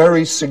a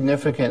very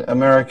significant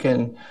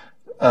American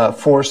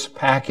force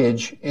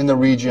package in the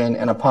region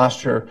and a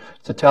posture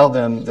to tell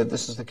them that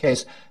this is the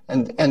case.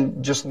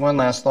 And just one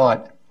last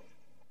thought.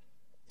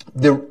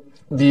 The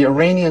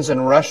Iranians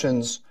and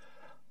Russians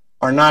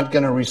are not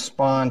going to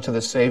respond to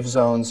the safe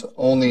zones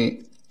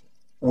only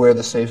where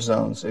the safe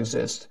zones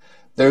exist.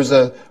 There's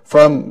the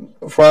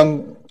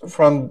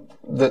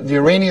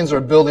Iranians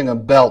are building a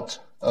belt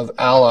of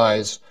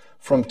allies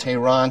from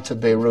Tehran to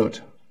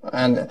Beirut,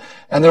 and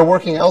they're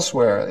working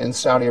elsewhere in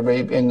Saudi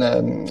Arabia,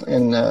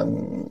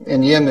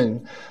 in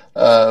Yemen,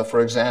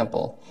 for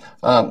example.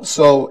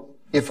 So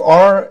if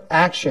our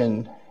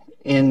action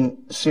in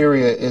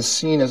Syria is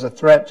seen as a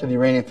threat to the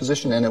Iranian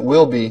position, and it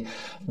will be,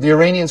 the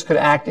Iranians could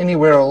act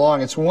anywhere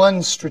along. It's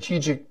one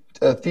strategic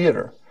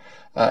theater.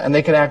 And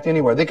they could act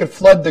anywhere. They could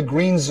flood the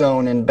green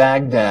zone in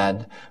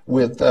Baghdad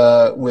with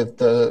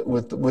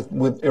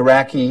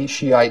Iraqi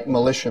Shiite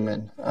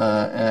militiamen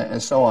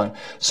and so on.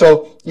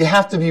 So you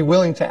have to be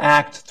willing to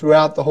act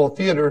throughout the whole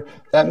theater.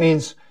 That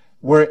means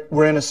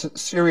we're in a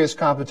serious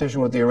competition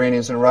with the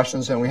Iranians and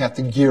Russians, and we have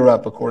to gear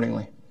up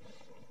accordingly.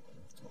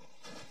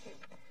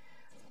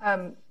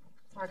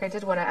 Mark, I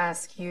did want to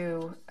ask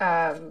you.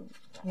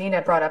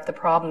 Nina brought up the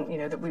problem,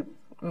 that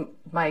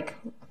Mike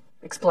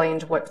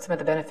explained what some of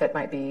the benefit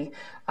might be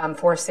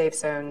for safe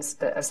zones,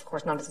 as of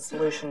course not as a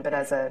solution, but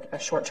as a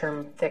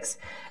short-term fix.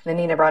 And then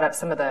Nina brought up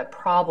some of the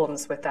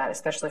problems with that,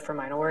 especially for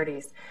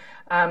minorities.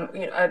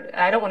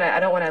 I don't want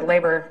to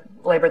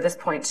labor this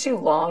point too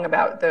long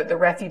about the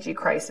refugee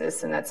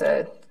crisis, and that's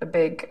a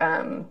big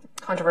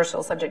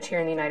controversial subject here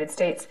in the United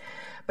States.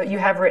 But you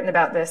have written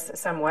about this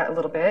somewhat, a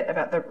little bit,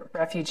 about the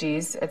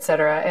refugees, et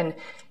cetera. And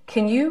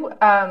can you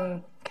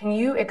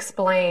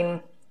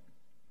explain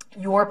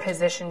your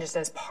position just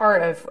as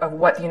part of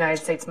what the United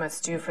States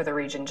must do for the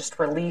region, just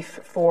relief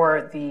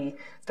for the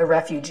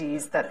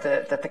refugees that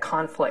the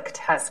conflict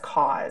has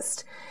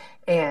caused,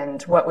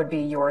 and what would be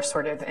your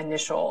sort of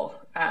initial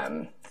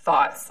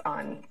thoughts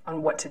on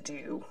what to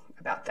do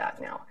about that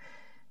now?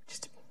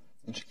 Just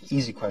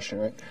easy question,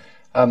 right?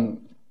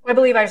 I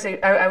believe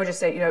I would just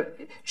say,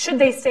 should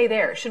they stay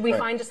there? Should we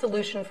find a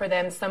solution for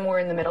them somewhere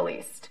in the Middle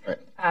East,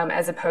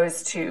 as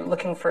opposed to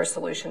looking for a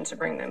solution to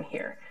bring them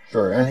here?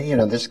 Sure,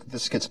 and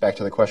this gets back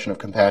to the question of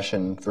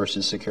compassion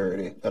versus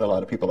security that a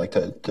lot of people like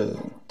to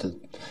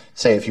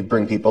say. If you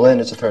bring people in,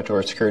 it's a threat to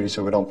our security,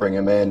 so we don't bring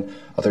them in.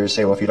 Others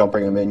say, well, if you don't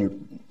bring them in, you're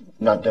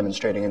not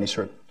demonstrating any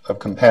sort of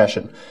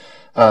compassion.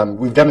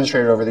 We've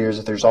demonstrated over the years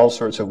that there's all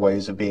sorts of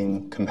ways of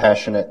being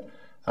compassionate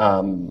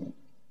in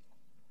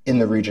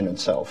the region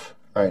itself.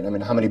 Right. I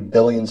mean, how many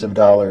billions of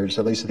dollars,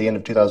 at least at the end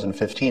of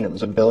 2015, it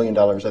was $1 billion,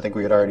 I think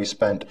we had already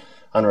spent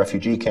on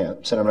refugee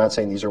camps. And I'm not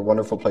saying these are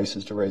wonderful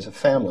places to raise a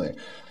family,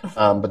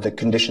 but the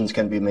conditions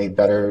can be made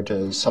better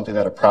to something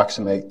that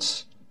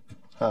approximates,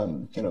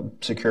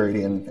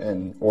 security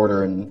and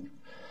order and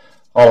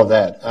all of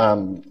that.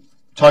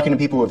 Talking to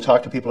people who have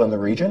talked to people in the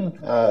region,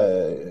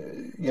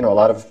 a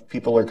lot of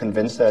people are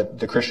convinced that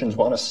the Christians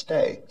want to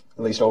stay,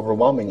 at least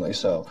overwhelmingly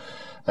so.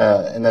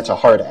 And that's a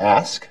hard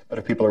ask, but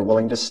if people are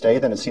willing to stay,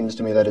 then it seems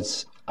to me that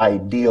it's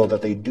ideal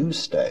that they do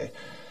stay.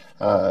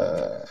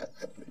 I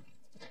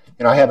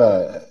have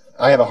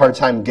a hard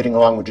time getting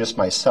along with just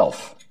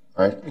myself,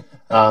 right?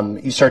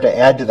 You start to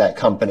add to that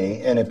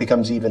company, and it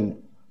becomes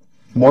even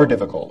more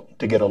difficult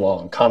to get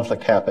along.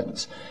 Conflict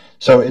happens.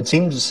 So it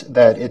seems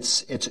that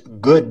it's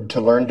good to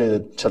learn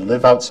to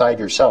live outside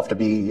yourself, to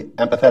be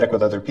empathetic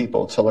with other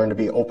people, to learn to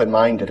be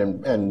open-minded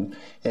and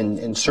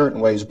in certain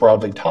ways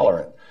broadly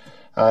tolerant.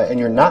 And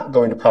you're not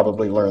going to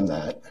probably learn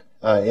that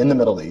in the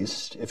Middle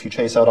East if you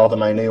chase out all the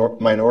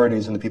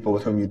minorities and the people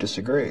with whom you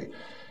disagree.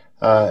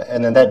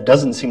 And then that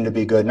doesn't seem to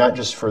be good, not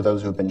just for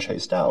those who have been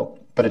chased out,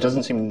 but it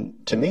doesn't seem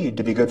to me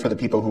to be good for the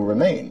people who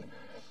remain.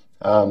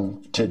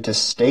 To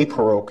stay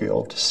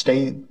parochial, to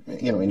stay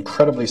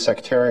incredibly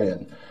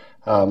sectarian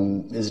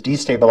is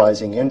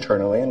destabilizing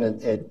internally,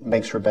 and it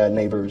makes for bad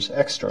neighbors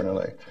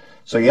externally.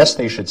 So yes,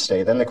 they should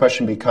stay. Then the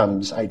question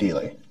becomes,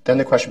 ideally,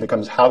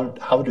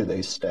 how do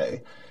they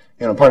stay?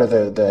 Part of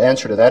the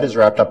answer to that is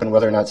wrapped up in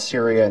whether or not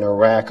Syria and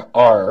Iraq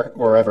are,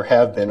 or ever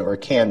have been, or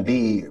can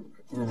be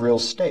real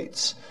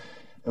states.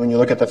 And when you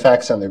look at the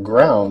facts on the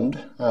ground,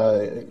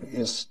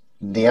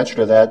 the answer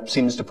to that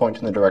seems to point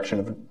in the direction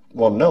of,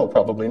 well, no,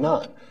 probably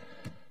not.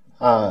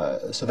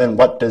 So then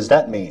what does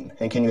that mean?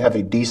 And can you have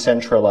a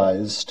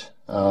decentralized,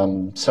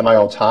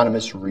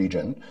 semi-autonomous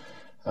region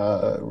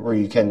where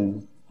you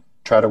can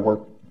try to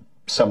work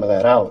some of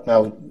that out?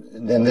 Now,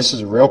 and this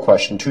is a real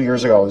question. 2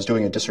 years ago, I was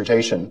doing a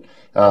dissertation,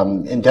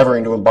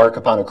 endeavoring to embark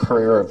upon a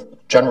career of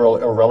general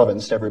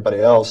irrelevance to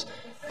everybody else,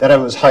 that I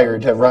was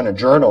hired to run a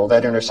journal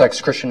that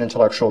intersects Christian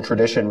intellectual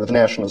tradition with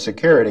national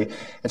security.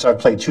 And so I've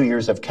played 2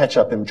 years of catch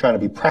up in trying to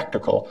be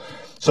practical.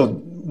 So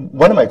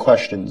one of my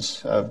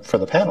questions for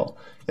the panel,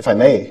 if I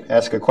may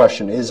ask a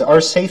question, is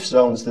are safe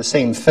zones the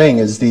same thing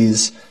as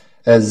these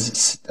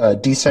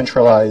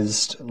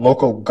decentralized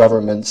local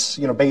governments,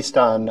 based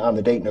on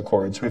the Dayton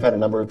Accords? We've had a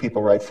number of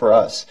people write for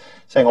us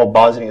saying,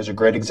 Bosnia is a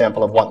great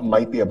example of what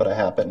might be able to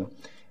happen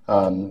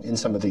in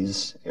some of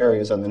these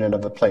areas on the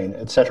Nineveh Plain,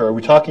 et cetera. Are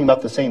we talking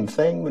about the same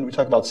thing when we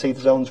talk about safe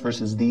zones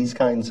versus these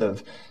kinds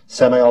of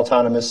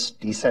semi-autonomous,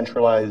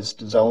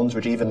 decentralized zones,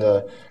 which even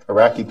the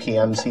Iraqi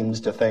PM seems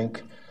to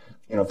think,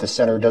 if the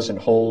center doesn't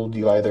hold,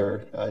 you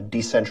either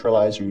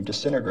decentralize or you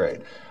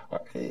disintegrate?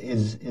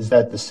 Is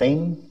that the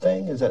same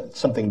thing? Is that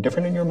something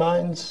different in your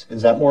minds?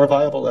 Is that more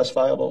viable, less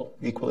viable,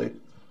 equally?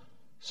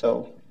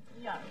 So,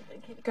 Yeah.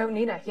 Go,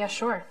 Nina. Yeah,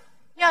 sure.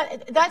 Yeah,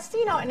 that's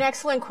an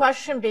excellent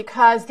question,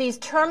 because these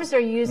terms are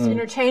used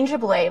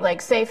interchangeably.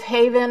 Like safe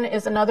haven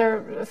is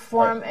another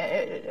form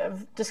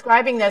of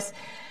describing this.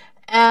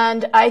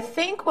 And I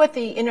think what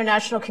the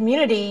international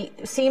community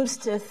seems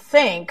to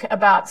think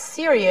about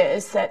Syria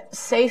is that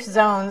safe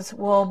zones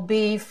will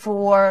be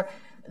for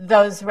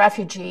those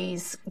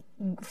refugees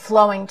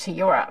flowing to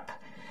Europe.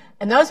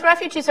 And those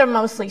refugees are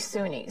mostly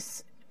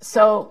Sunnis.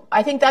 So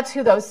I think that's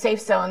who those safe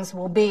zones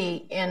will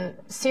be in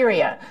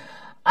Syria.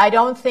 I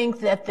don't think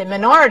that the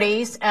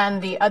minorities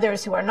and the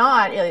others who are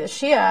not, the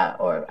Shia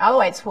or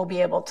Alawites, will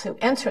be able to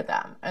enter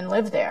them and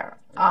live there,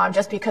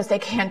 just because they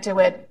can't do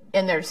it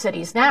in their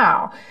cities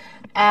now.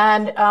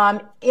 And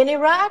in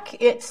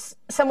Iraq, it's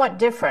somewhat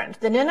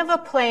different. The Nineveh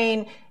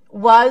Plain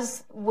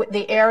was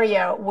the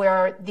area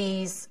where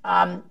these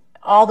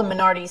all the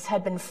minorities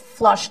had been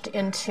flushed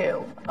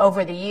into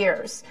over the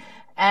years.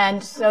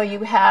 And so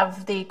you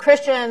have the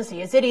Christians,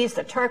 the Yazidis,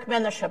 the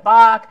Turkmen, the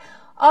Shabak,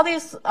 all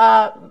these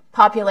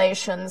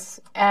populations,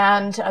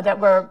 and that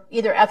were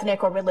either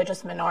ethnic or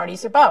religious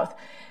minorities or both.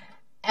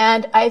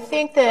 And I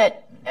think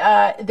that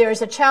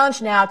there's a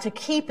challenge now to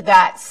keep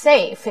that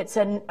safe. It's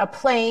a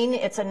plain,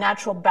 it's a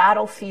natural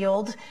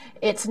battlefield,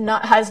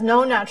 has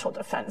no natural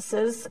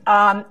defenses,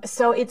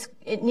 so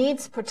it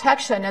needs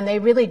protection, and they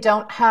really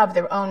don't have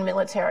their own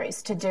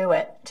militaries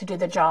to do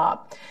the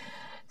job.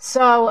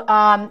 So,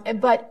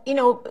 but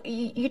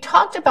you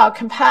talked about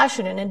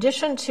compassion in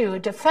addition to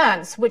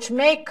defense, which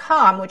may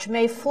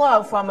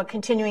flow from a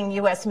continuing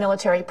U.S.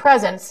 military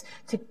presence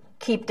to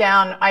keep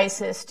down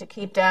ISIS, to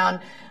keep down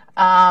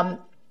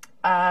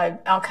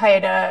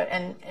Al-Qaeda,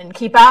 and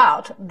keep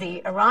out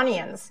the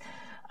Iranians.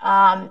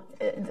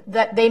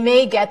 That they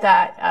may get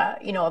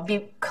that,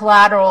 be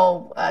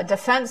collateral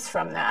defense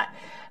from that.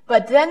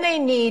 But then they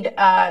need,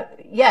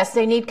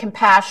 they need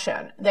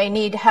compassion. They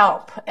need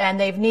help, and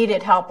they've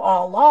needed help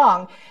all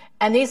along.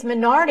 And these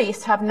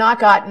minorities have not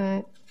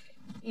gotten,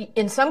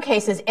 in some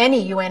cases, any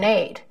UN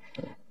aid.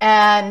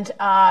 And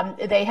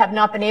they have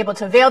not been able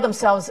to avail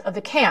themselves of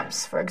the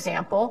camps, for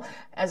example.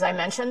 As I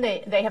mentioned,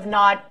 they have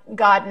not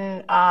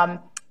gotten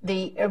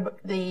the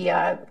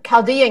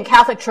Chaldean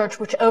Catholic Church,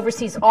 which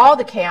oversees all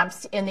the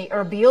camps in the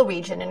Erbil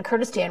region in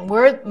Kurdistan,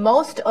 where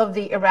most of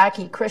the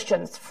Iraqi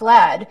Christians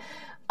fled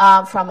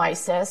from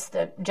ISIS,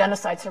 the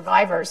genocide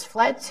survivors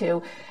fled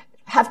to,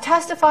 have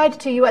testified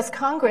to U.S.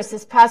 Congress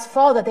this past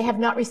fall that they have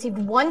not received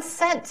 1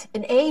 cent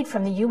in aid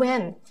from the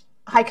UN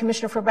High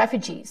Commissioner for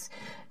Refugees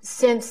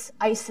since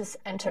ISIS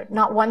entered.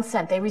 Not 1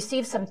 cent. They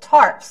received some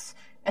tarps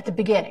at the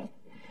beginning.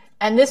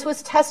 And this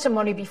was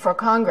testimony before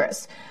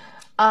Congress.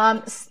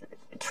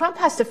 Trump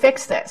has to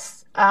fix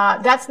this.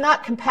 That's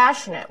not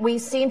compassionate. We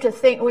seem to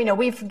think,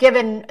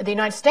 the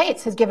United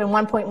States has given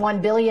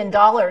 $1.1 billion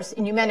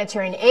in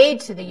humanitarian aid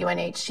to the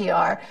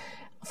UNHCR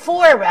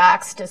for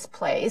Iraq's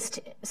displaced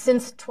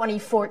since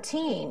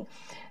 2014.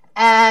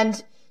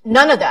 And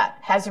none of that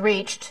has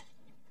reached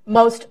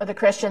most of the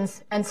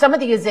Christians and some of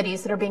the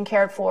Yazidis that are being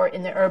cared for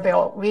in the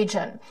Erbil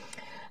region.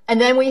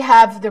 And then we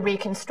have the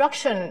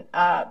reconstruction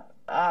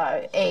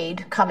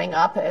aid coming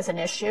up as an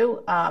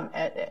issue.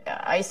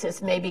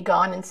 ISIS may be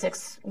gone in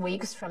 6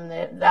 weeks from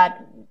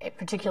that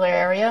particular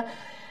area,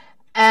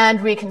 and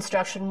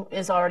reconstruction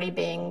is already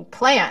being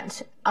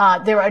planned.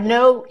 There are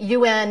no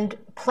UN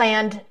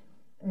planned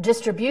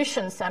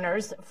distribution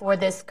centers for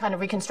this kind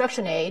of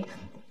reconstruction aid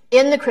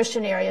in the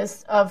Christian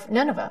areas of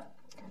Nineveh.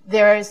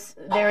 They're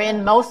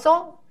in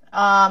Mosul,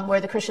 where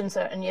the Christians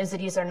and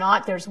Yazidis are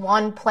not. There's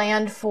one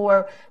planned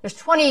there's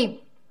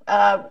 20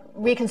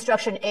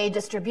 reconstruction aid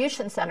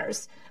distribution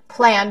centers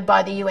planned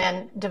by the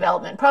UN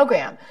Development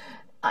Program.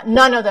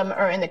 None of them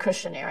are in the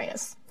Christian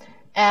areas.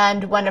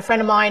 And when a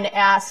friend of mine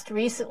asked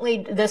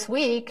recently, this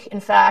week, in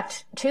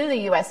fact, to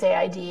the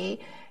USAID,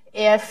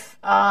 if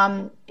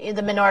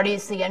the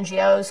minorities, the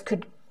NGOs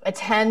could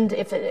attend,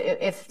 if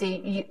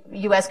the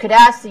U.S. could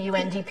ask the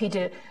UNDP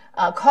to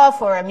call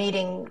for a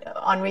meeting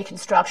on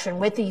reconstruction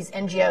with these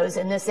NGOs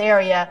in this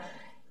area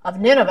of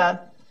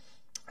Nineveh,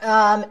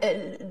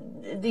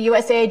 the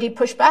USAID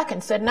pushed back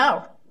and said,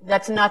 no,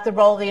 that's not the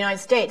role of the United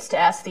States to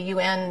ask the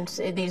UN.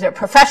 These are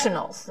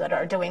professionals that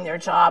are doing their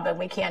job, and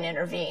we can't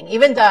intervene,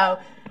 even though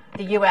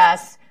the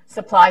U.S.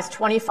 supplies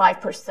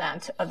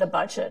 25% of the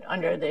budget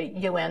under the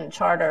UN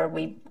Charter.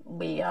 We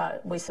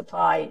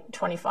supply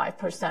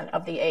 25%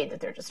 of the aid that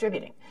they're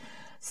distributing.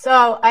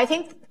 So I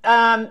think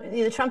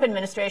the Trump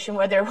administration,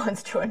 whether it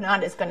wants to or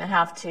not, is going to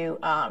have to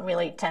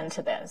really tend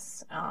to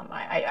this.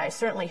 I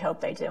certainly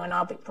hope they do, and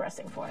I'll be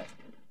pressing for it.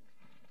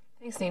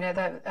 Thanks, Nina.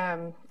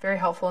 That very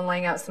helpful in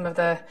laying out some of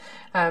the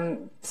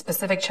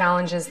specific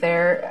challenges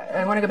there.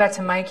 I want to go back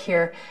to Mike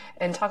here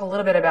and talk a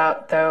little bit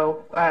about,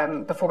 though,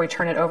 before we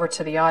turn it over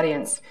to the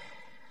audience.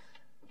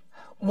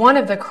 One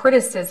of the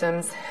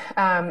criticisms,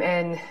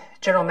 and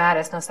General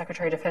Mattis, now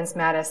Secretary of Defense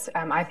Mattis,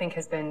 I think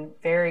has been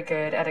very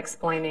good at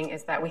explaining,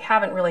 is that we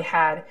haven't really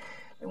had,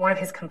 one of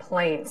his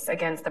complaints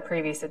against the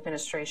previous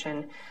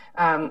administration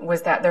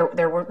was that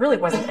there really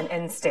wasn't an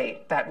end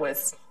state that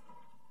was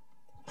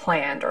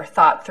planned or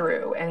thought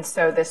through. And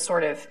so this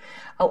sort of,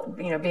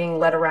 being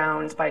led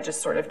around by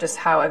just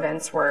how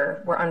events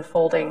were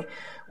unfolding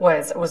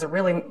was a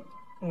really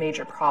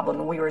major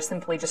problem. We were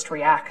simply just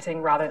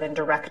reacting rather than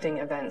directing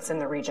events in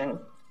the region.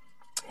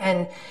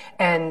 And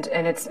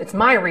it's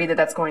my read that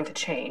that's going to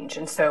change.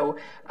 And so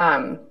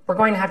we're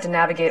going to have to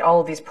navigate all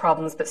of these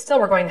problems, but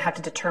still we're going to have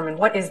to determine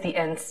what is the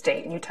end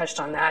state. And you touched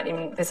on that. I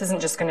mean, this isn't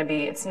just going to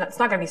be, it's not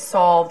going to be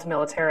solved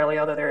militarily,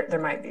 although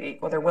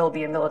there will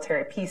be a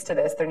military piece to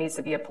this. There needs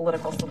to be a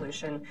political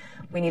solution.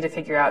 We need to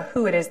figure out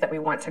who it is that we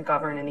want to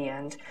govern in the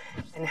end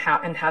and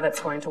how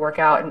that's going to work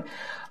out.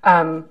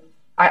 And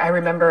I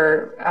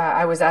remember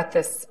I was at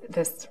this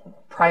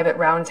private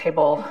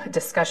roundtable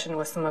discussion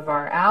with some of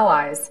our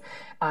allies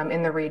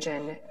in the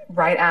region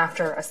right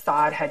after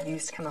Assad had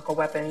used chemical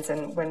weapons,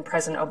 and when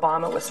President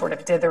Obama was sort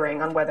of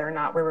dithering on whether or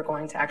not we were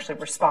going to actually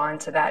respond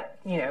to that,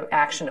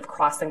 action of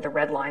crossing the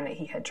red line that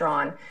he had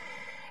drawn.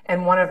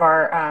 And one of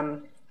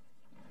our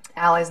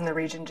allies in the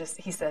region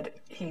he said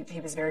he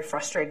was very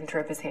frustrated and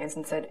threw up his hands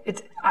and said,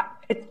 it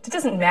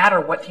doesn't matter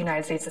what the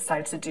United States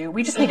decides to do.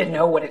 We just need to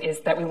know what it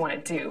is that we want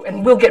to do,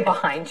 and we'll get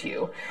behind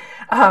you.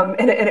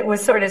 And it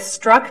was sort of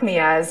struck me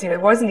as,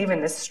 it wasn't even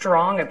this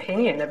strong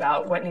opinion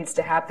about what needs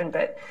to happen,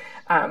 but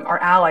our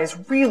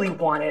allies really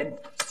wanted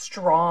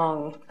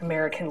strong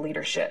American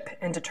leadership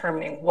in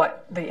determining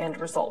what the end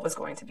result was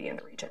going to be in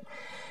the region.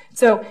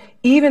 So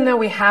even though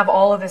we have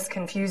all of this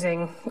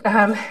confusing,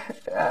 parts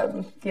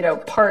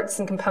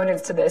and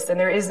components to this, and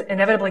there is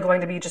inevitably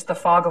going to be just the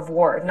fog of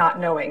war, not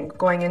knowing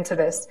going into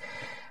this,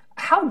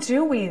 how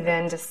do we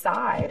then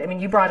decide? I mean,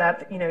 you brought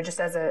up, just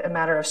as a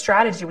matter of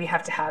strategy, we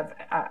have to have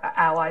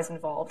allies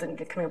involved in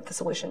coming up with a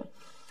solution.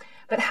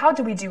 But how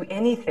do we do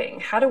anything?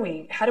 How do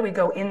we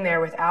go in there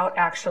without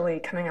actually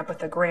coming up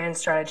with a grand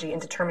strategy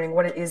and determining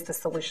what it is the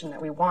solution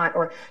that we want?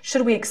 Or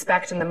should we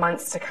expect in the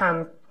months to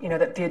come,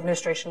 that the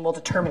administration will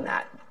determine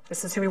that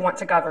this is who we want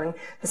to govern,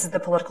 this is the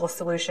political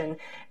solution,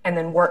 and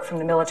then work from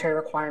the military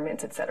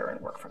requirements, et cetera,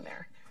 and work from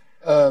there?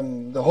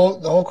 The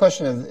whole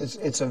question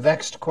it's a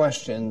vexed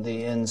question,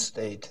 the end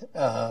state,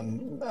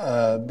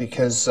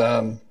 because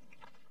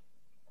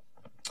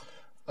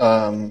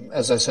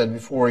as I said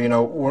before,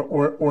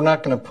 we're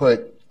not going to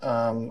put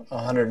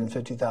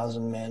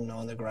 150,000 men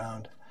on the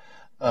ground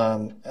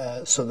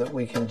so that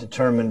we can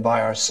determine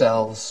by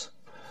ourselves,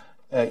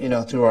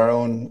 through our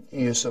own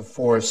use of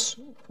force,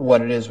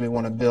 what it is we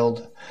want to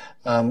build.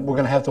 We're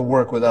going to have to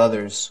work with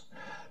others.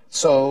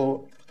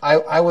 So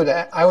I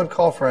would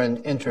call for an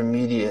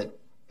intermediate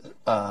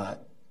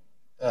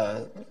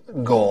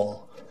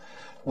goal,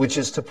 which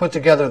is to put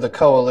together the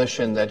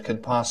coalition that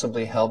could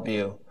possibly help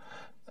you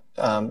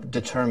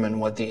determine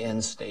what the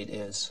end state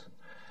is,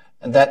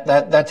 and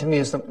that to me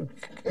is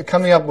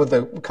coming up with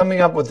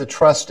the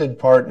trusted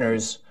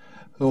partners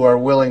who are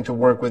willing to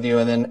work with you,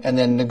 and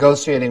then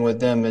negotiating with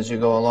them as you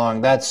go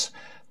along. That's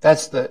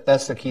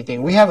the key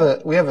thing. We have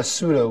a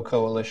pseudo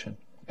coalition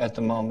at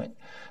the moment.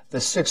 The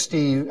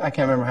 60, I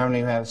can't remember how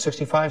many we have,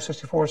 65,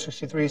 64,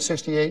 63,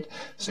 68,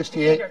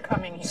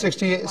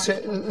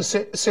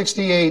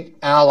 68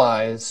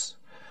 allies,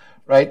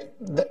 right?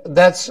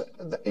 That's,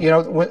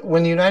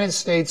 when the United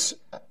States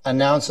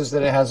announces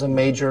that it has a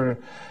major,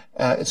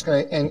 it's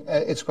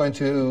going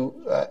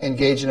to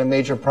engage in a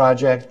major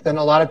project, then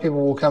a lot of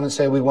people will come and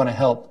say, we want to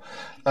help.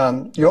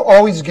 You'll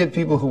always get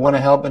people who want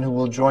to help and who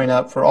will join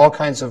up for all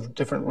kinds of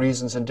different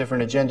reasons and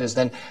different agendas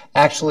than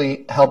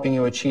actually helping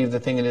you achieve the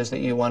thing it is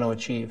that you want to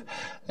achieve.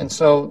 And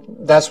so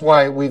that's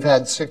why we've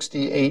had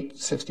 68,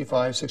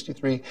 65,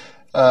 63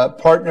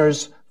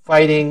 partners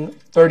fighting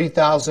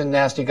 30,000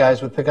 nasty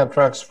guys with pickup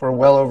trucks for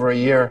well over a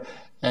year,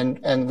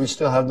 and we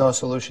still have no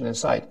solution in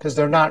sight because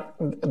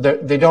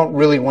they don't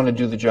really want to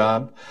do the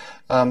job.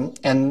 And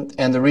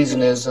the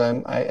reason is,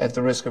 at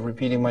the risk of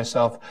repeating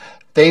myself,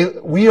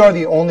 we are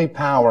the only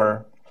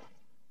power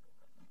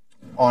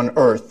on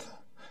earth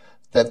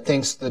that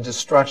thinks the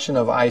destruction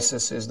of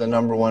ISIS is the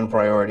number one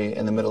priority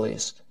in the Middle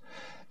East.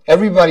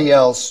 Everybody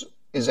else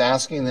is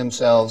asking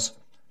themselves,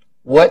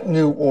 what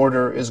new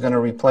order is going to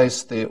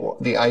replace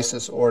the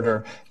ISIS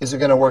order? Is it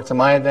going to work to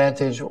my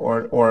advantage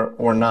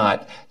or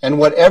not? And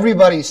what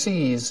everybody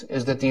sees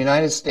is that the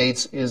United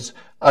States is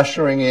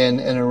ushering in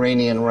an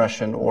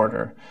Iranian-Russian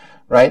order,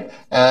 right?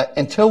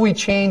 Until we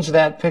change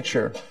that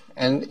picture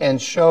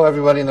and show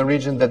everybody in the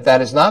region that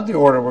that is not the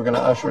order we're going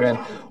to usher in,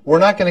 we're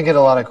not going to get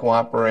a lot of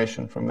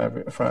cooperation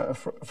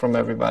from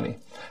everybody.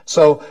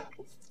 So,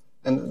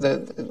 and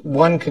the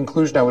one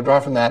conclusion I would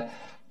draw from that,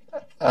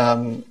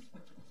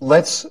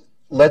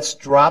 let's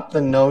drop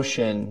the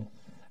notion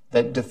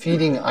that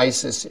defeating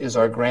ISIS is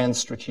our grand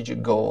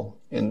strategic goal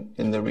in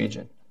the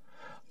region.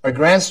 Our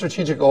grand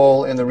strategic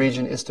goal in the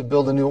region is to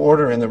build a new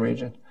order in the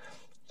region.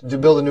 To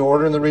build a new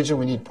order in the region,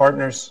 we need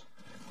partners.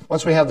 To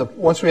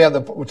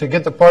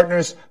get the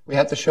partners, we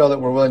have to show that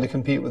we're willing to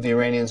compete with the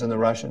Iranians and the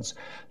Russians.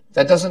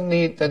 That doesn't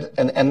need that,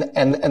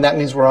 and that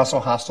means we're also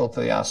hostile to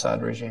the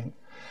Assad regime.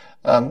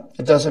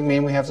 It doesn't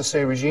mean we have to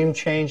say regime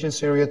change in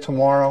Syria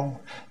tomorrow.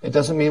 It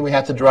doesn't mean we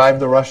have to drive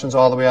the Russians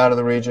all the way out of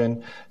the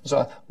region.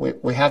 So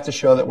we have to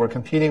show that we're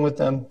competing with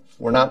them.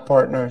 We're not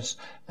partners,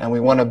 and we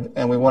want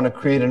to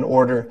create an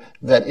order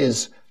that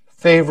is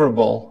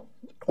favorable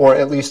or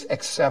at least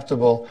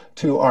acceptable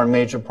to our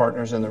major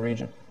partners in the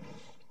region.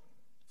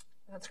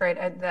 That's great.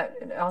 That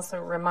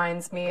also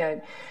reminds me,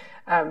 in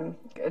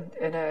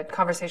a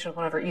conversation with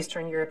one of our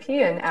Eastern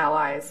European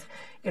allies,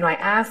 I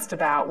asked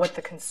about what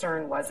the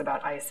concern was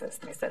about ISIS.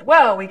 They said,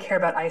 well, we care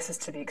about ISIS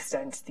to the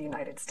extent the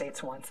United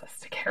States wants us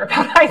to care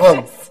about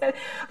ISIS. Well,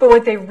 but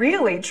what they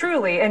really,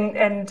 truly,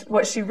 and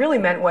what she really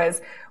meant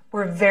was,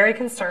 we're very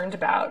concerned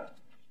about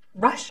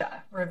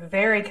Russia. We're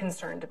very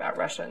concerned about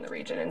Russia in the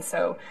region. And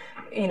so,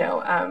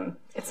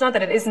 it's not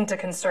that it isn't a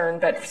concern,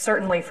 but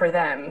certainly for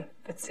them,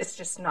 it's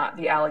just not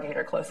the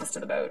alligator closest to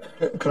the boat.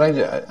 Could I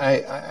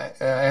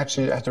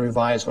actually have to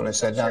revise what I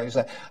said now. You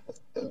said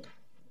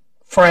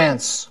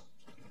France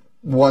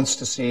wants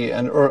to see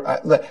an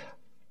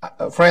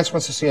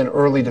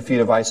early defeat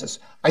of ISIS.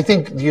 I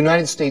think the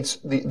United States,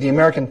 the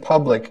American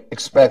public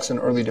expects an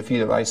early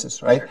defeat of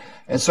ISIS, right? Sure.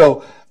 And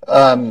so,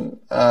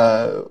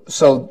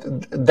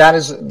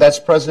 that's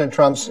President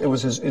Trump's. It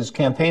was his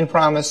campaign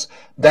promise.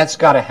 That's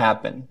got to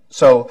happen.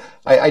 So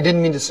I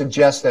didn't mean to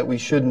suggest that we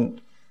shouldn't,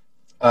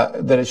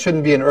 that it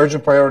shouldn't be an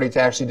urgent priority to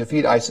actually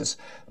defeat ISIS.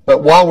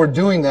 But while we're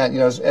doing that,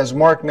 as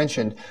Mark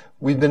mentioned,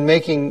 we've been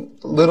making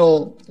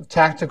little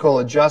tactical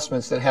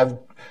adjustments that have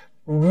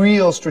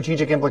real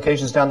strategic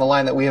implications down the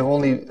line that we have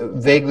only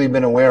vaguely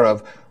been aware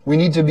of. We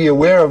need to be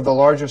aware of the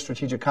larger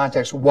strategic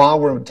context while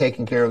we're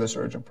taking care of this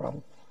urgent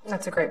problem.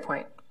 That's a great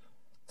point.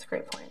 That's a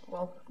great point.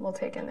 We'll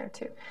take in there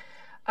too.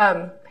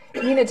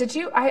 Nina,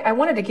 I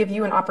wanted to give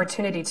you an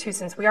opportunity too,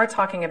 since we are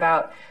talking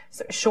about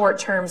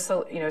short-term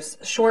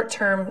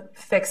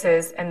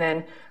fixes and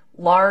then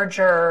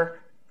longer-term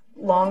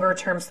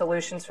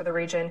solutions for the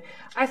region.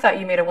 I thought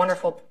you made a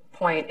wonderful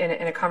point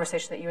in a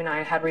conversation that you and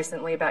I had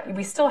recently about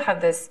we still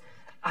have this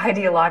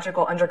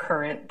ideological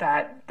undercurrent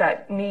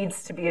that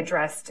needs to be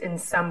addressed in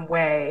some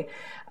way.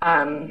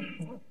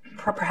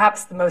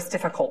 Perhaps the most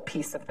difficult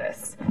piece of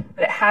this,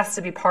 but it has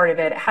to be part of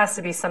it. It has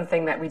to be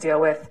something that we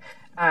deal with.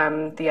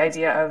 The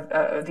idea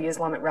of the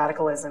Islamic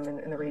radicalism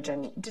in the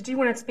region. Did you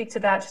want to speak to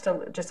that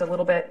just a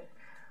little bit?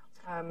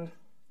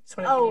 Just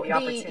want to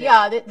give you the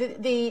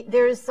opportunity.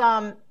 There's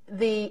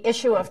the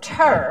issue of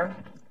terror,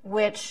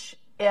 which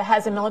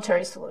has a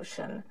military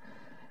solution,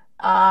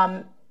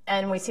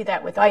 and we see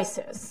that with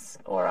ISIS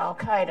or Al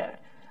Qaeda.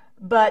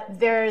 But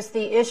there's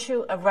the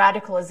issue of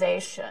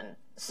radicalization,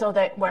 so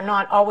that we're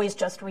not always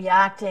just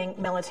reacting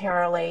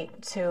militarily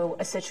to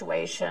a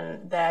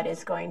situation that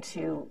is going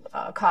to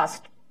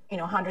cost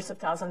hundreds of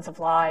thousands of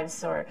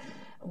lives or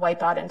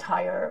wipe out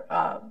entire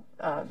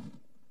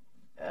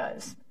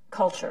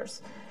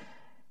cultures,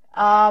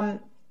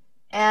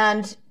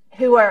 and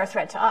who are a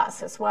threat to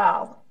us as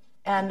well.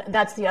 And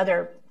that's the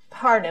other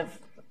part of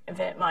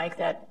it, Mike,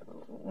 that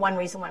one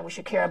reason why we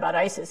should care about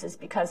ISIS is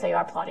because they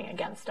are plotting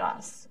against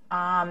us.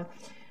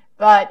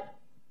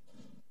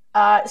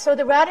 So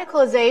the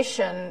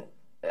radicalization,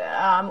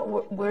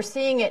 we're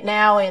seeing it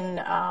now in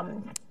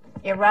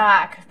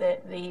Iraq,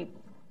 the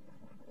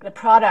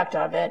product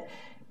of it,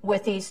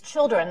 with these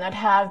children that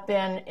have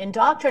been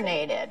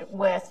indoctrinated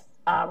with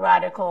a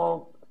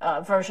radical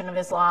version of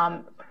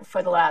Islam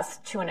for the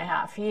last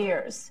 2.5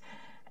 years.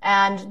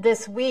 And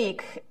this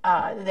week,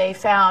 they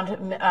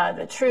found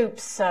the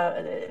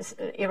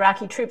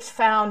Iraqi troops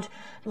found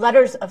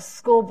letters of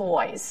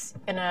schoolboys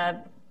in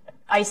a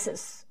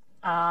ISIS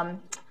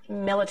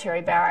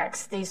military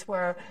barracks. These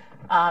were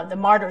the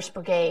Martyrs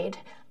Brigade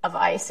of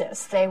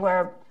ISIS. They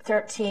were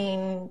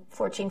 13,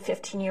 14,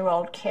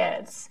 15-year-old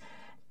kids.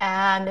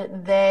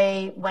 And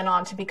they went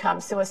on to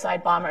become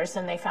suicide bombers,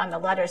 and they found the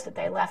letters that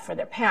they left for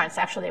their parents.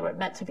 Actually, they were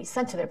meant to be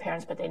sent to their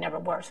parents, but they never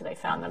were, so they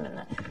found them in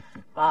the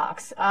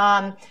box.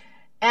 And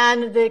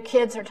the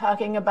kids are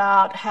talking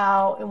about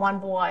how one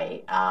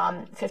boy,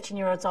 15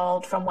 years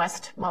old from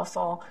West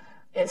Mosul,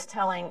 is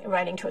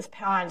writing to his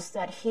parents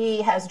that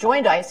he has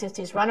joined ISIS.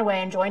 He's run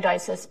away and joined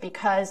ISIS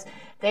because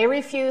they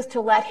refused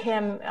to let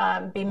him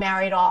be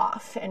married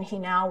off, and he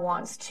now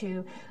wants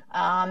to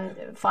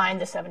find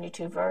the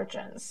 72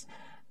 virgins.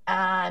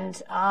 And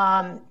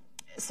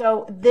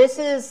so this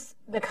is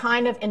the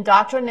kind of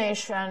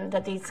indoctrination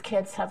that these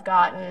kids have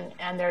gotten,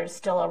 and they're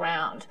still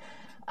around.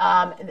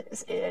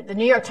 The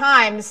New York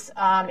Times,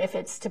 if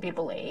it's to be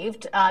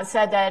believed,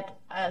 said that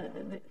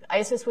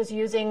ISIS was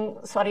using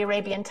Saudi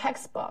Arabian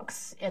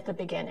textbooks at the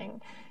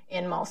beginning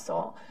in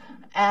Mosul.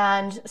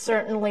 And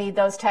certainly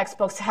those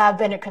textbooks have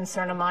been a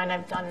concern of mine.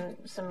 I've done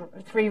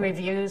 3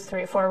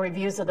 or 4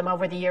 reviews of them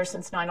over the years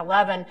since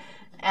 9/11.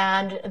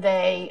 And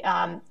they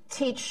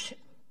teach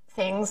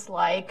things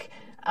like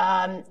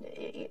the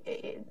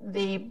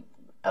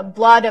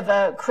blood of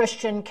a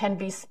Christian can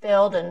be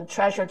spilled and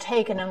treasure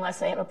taken unless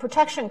they have a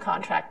protection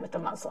contract with the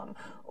Muslim,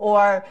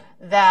 or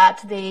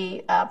that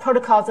the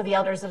Protocols of the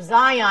Elders of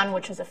Zion,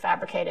 which is a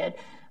fabricated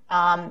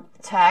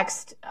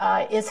text,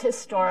 is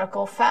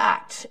historical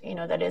fact.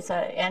 That is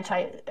an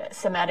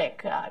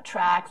anti-Semitic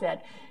tract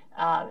that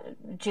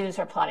Jews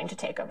are plotting to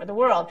take over the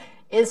world,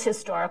 is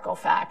historical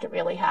fact. It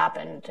really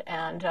happened,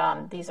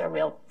 and these are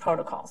real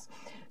protocols.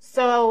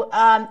 So,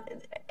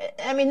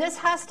 this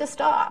has to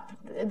stop.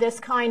 This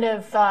kind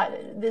of,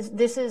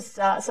 this is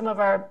some of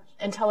our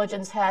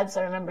intelligence heads.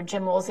 I remember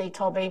Jim Woolsey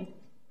told me,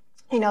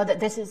 that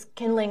this is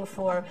kindling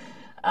for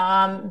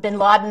bin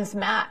Laden's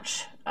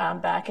match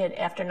back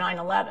after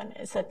 9/11.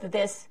 Is that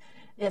this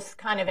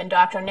kind of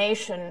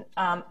indoctrination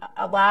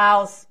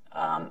allows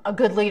a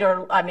good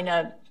leader,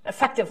 an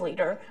effective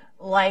leader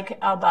like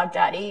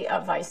al-Baghdadi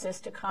of ISIS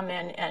to come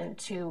in and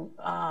to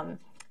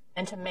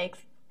make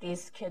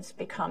these kids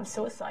become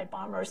suicide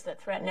bombers that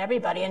threaten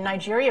everybody. In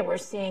Nigeria, we're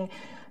seeing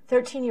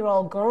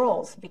 13-year-old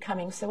girls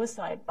becoming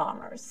suicide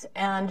bombers.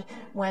 And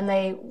when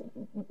the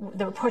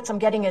reports I'm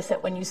getting is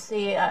that when you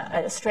see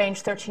a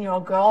strange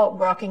 13-year-old girl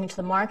walking into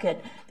the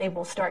market,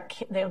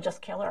 they'll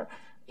just kill her.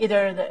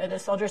 Either the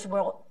soldiers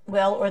will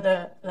or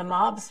the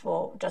mobs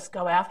will just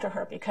go after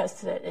her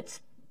because it's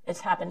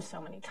happened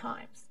so many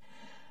times.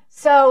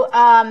 So,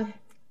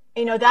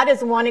 that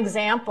is one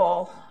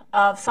example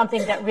of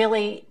something that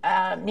really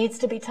needs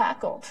to be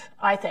tackled,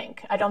 I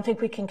think. I don't think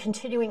we can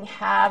continuing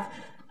have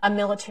a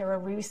military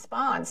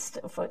response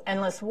for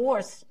endless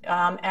wars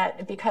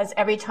because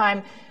every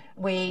time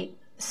we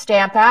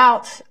stamp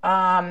out,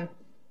 Al-Qaeda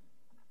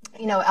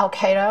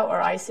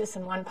or ISIS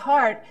in one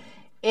part,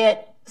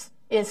 it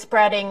is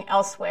spreading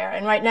elsewhere.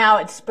 And right now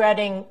it's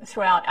spreading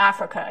throughout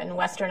Africa, in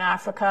Western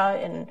Africa,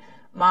 in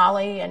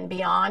Mali and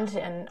beyond,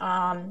 in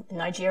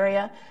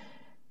Nigeria.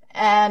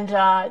 And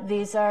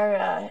these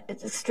are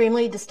it's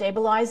extremely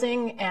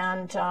destabilizing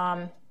and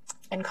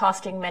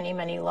costing many,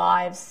 many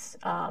lives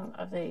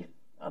of the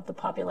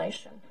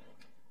population.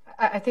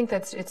 I think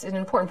it's an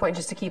important point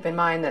just to keep in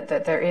mind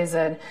that there is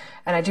and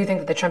I do think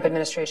that the Trump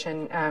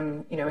administration,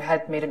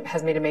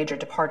 has made a major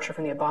departure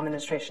from the Obama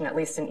administration, at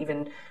least in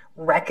even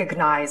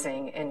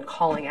recognizing and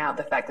calling out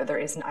the fact that there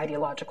is an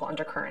ideological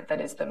undercurrent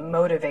that is the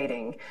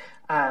motivating.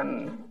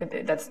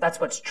 That's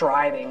what's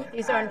driving.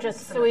 These aren't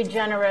just sui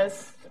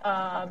generis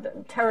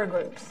terror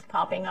groups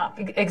popping up.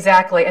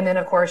 Exactly, and then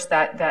of course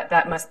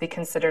that must be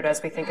considered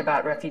as we think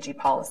about refugee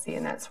policy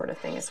and that sort of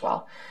thing as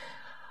well.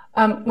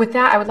 With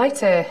that, I would like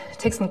to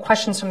take some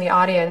questions from the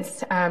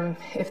audience.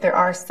 If there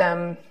are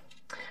some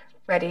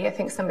ready, I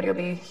think somebody will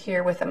be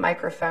here with a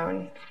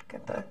microphone.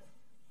 Get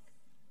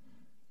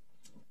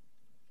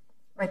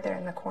right there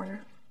in the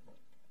corner.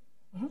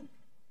 Mm-hmm.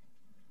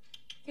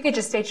 If you could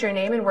just state your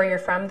name and where you're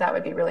from, that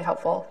would be really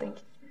helpful. Thank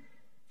you.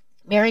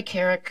 Mary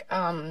Carrick.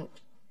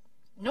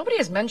 Nobody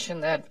has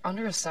mentioned that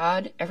under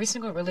Assad, every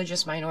single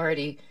religious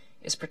minority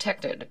is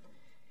protected.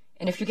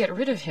 And if you get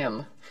rid of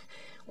him,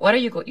 what are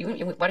you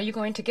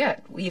going to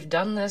get? We've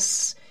done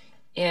this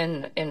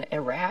in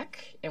Iraq,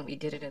 and we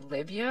did it in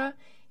Libya,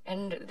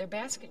 and they're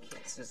basket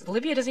cases.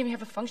 Libya doesn't even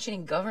have a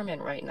functioning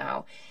government right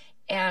now.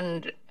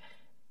 And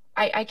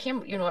I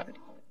can't,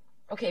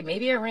 okay,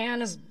 maybe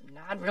Iran is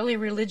not really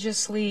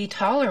religiously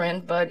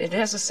tolerant, but it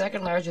has the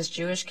second largest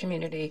Jewish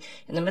community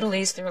in the Middle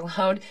East. They're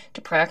allowed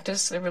to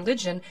practice their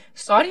religion.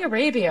 Saudi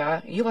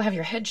Arabia, you will have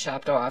your head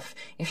chopped off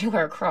if you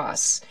wear a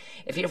cross.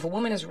 If a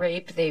woman is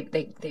raped,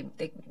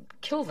 they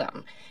kill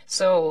them.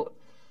 So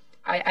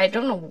I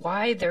don't know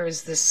why there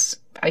is this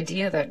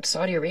idea that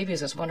Saudi Arabia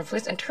is this wonderful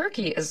place, and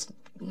Turkey is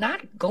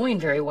not going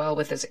very well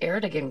with this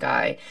Erdogan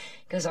guy,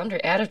 because under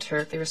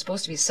Ataturk they were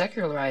supposed to be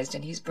secularized,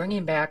 and he's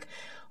bringing back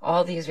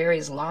all these very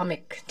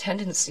Islamic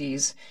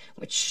tendencies,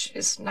 which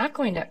is not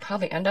going to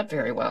probably end up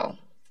very well.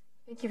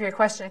 Thank you for your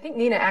question. I think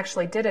Nina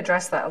actually did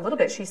address that a little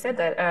bit. She said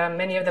that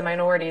many of the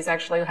minorities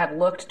actually have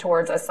looked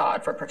towards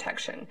Assad for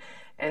protection.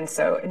 And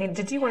so,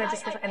 did you want to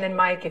just, and then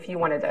Mike, if you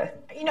wanted to.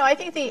 I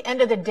think at the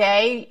end of the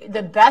day,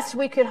 the best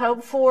we could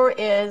hope for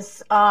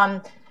is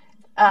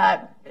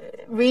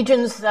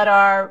regions that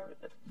are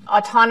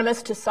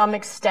autonomous to some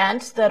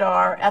extent, that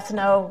are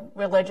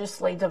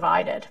ethno-religiously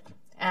divided.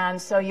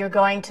 And so you're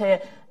going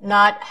to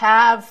not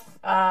have,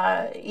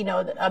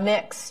 a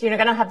mix. You're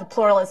going to have the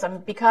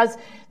pluralism, because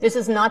this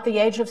is not the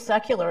age of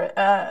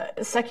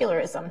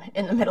secularism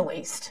in the Middle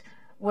East.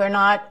 We're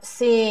not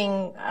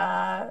seeing,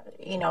 a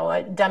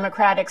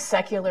democratic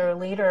secular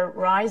leader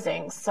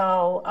rising.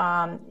 So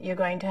you're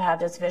going to have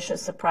this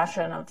vicious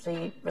suppression of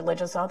the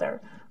religious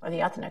other or the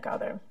ethnic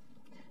other.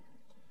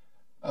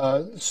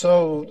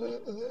 So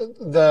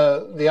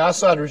the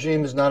Assad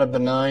regime is not a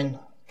benign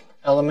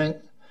element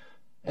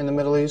in the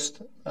Middle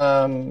East.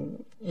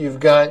 You've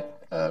got,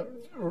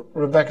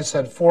 Rebecca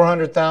said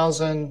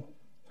 400,000.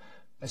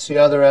 I see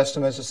other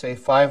estimates that say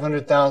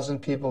 500,000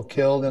 people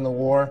killed in the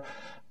war.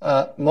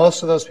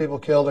 Most of those people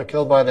killed are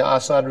killed by the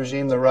Assad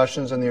regime, the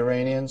Russians and the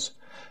Iranians.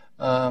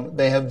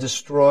 They have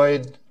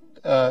destroyed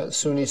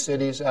Sunni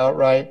cities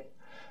outright,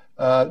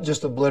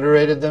 just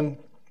obliterated them.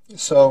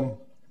 So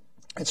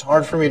it's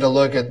hard for me to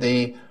look at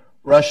the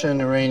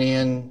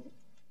Russian-Iranian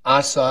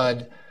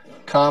Assad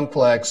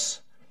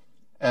complex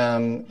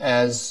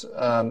as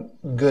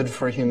good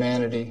for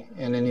humanity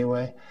in any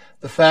way.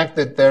 The fact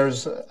that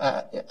there's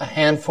a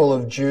handful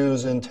of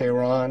Jews in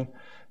Tehran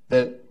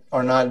that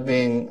are not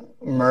being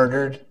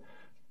murdered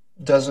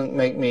doesn't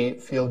make me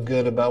feel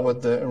good about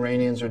what the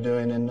Iranians are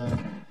doing in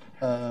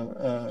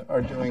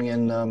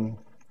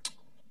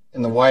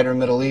the wider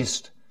Middle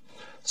East.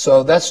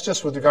 So that's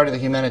just with regard to the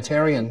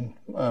humanitarian,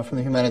 from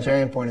the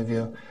humanitarian point of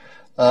view.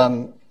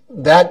 That's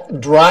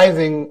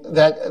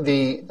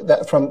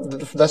from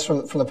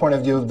the point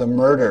of view of the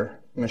murder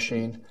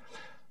machine.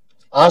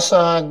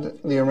 Assad,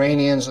 the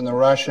Iranians, and the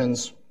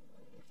Russians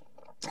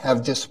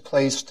have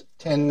displaced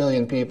 10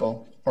 million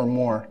people or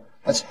more.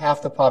 That's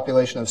half the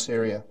population of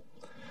Syria.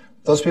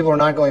 Those people are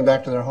not going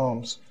back to their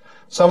homes.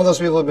 Some of those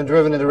people have been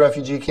driven into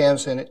refugee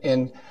camps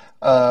in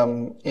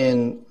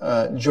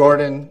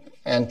Jordan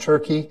and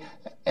Turkey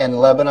and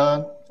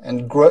Lebanon,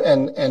 and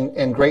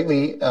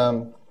greatly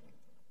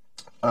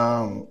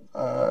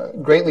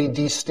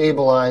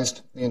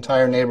destabilized the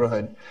entire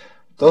neighborhood.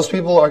 Those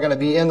people are going to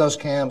be in those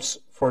camps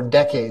for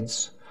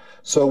decades.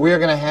 So we are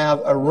going to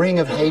have a ring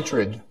of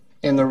hatred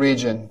in the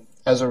region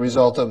as a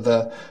result of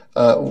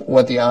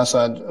what the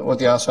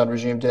Assad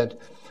regime did.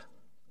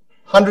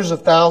 Hundreds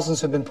of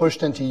thousands have been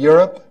pushed into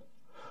Europe,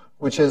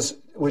 which has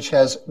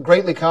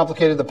greatly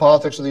complicated the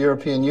politics of the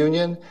European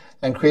Union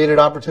and created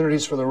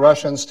opportunities for the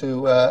Russians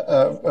to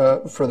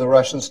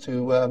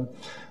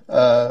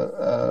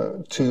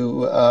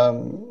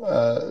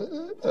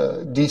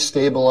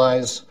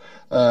destabilize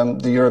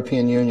the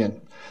European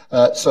Union.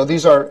 So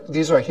these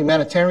are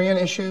humanitarian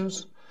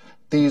issues.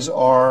 These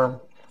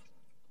are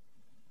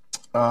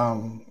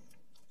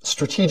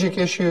strategic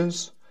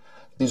issues.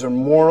 These are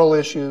moral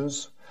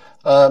issues.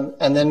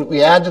 And then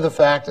we add to the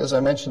fact, as I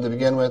mentioned to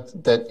begin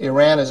with, that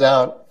Iran is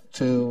out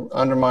to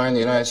undermine the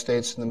United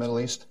States in the Middle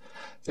East.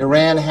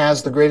 Iran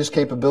has the greatest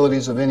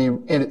capabilities of any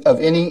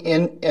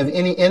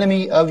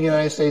enemy of the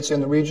United States in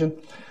the region.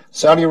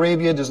 Saudi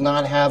Arabia does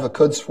not have a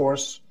Quds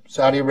force.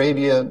 Saudi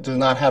Arabia does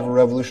not have a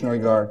Revolutionary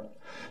Guard.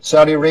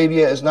 Saudi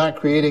Arabia is not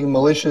creating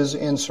militias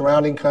in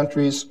surrounding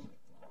countries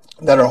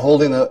that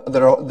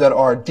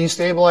are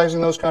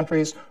destabilizing those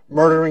countries,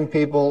 murdering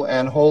people,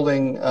 and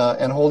holding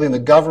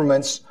the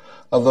governments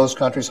of those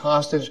countries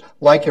hostage,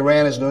 like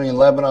Iran is doing in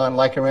Lebanon,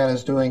 like Iran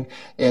is doing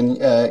in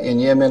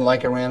Yemen,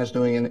 like Iran is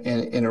doing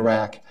in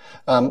Iraq.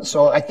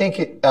 So I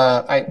think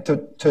to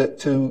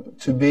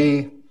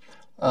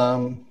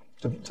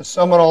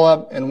sum it all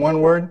up in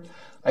one word,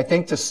 I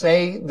think to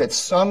say that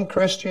some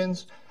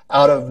Christians,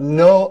 out of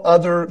no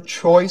other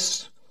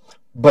choice,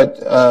 but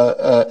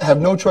have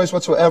no choice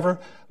whatsoever,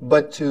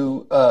 but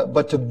to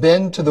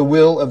bend to the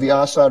will of the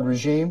Assad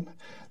regime,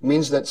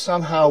 means that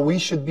somehow we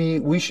should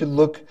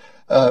look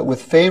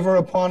with favor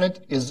upon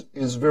it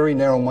is very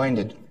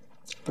narrow-minded,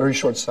 very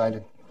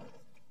short-sighted.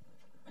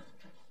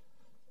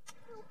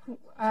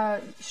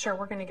 Sure,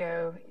 we're going to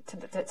go to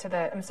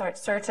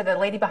the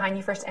lady behind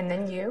you first, and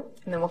then you,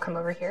 and then we'll come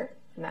over here,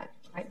 and that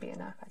might be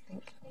enough, I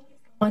think.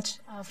 Much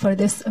for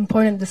this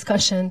important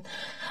discussion.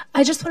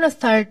 I just want to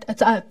start,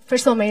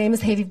 first of all, my name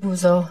is Heidi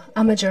Buzo.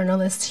 I'm a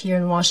journalist here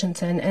in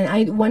Washington, and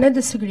I want to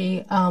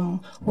disagree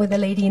with the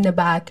lady in the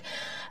back.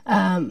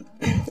 I'm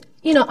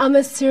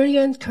a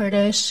Syrian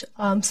Kurdish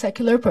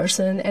secular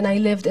person, and I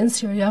lived in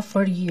Syria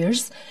for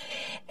years.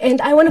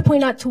 And I want to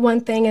point out to one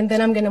thing, and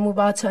then I'm going to move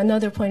on to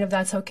another point, if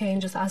that's okay, and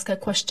just ask a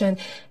question.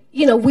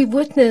 We've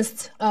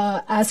witnessed,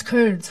 as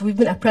Kurds, we've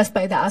been oppressed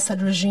by the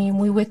Assad regime.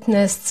 We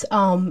witnessed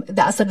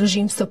the Assad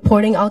regime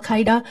supporting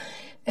Al-Qaeda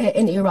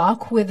in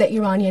Iraq with the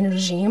Iranian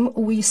regime.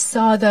 We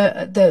saw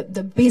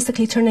the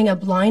basically turning a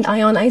blind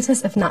eye on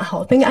ISIS, if not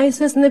helping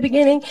ISIS in the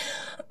beginning,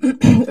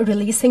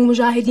 releasing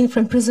mujahideen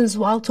from prisons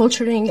while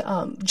torturing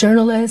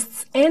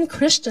journalists and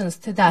Christians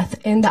to death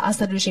in the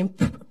Assad regime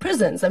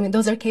prisons. I mean,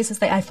 those are cases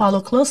that I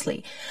follow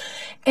closely.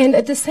 And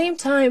at the same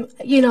time,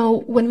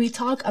 when we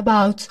talk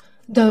about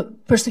the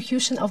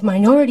persecution of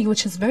minority,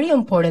 which is very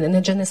important, and the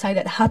genocide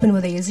that happened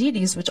with the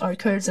Yazidis, which are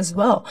Kurds as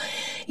well.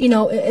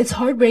 It's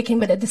heartbreaking,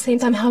 but at the same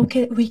time, how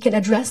can we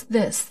address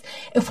this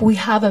if we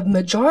have a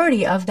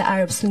majority of the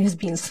Arab Sunnis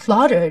being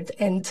slaughtered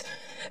and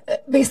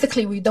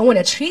basically we don't want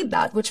to treat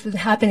that, which was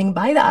happening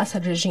by the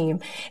Assad regime,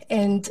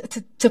 and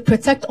to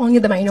protect only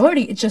the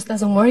minority, it just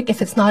doesn't work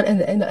if it's not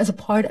as a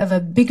part of a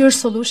bigger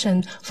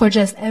solution for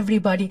just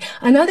everybody.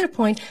 Another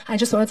point I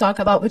just want to talk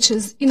about, which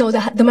is,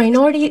 the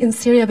minority in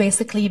Syria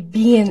basically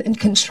being in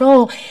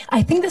control.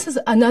 I think this is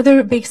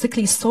another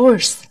basically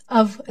source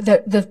of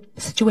the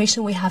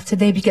situation we have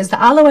today, because the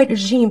Alawite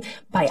regime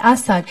by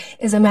Assad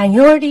is a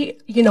minority,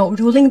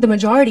 ruling the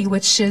majority,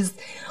 which is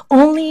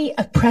only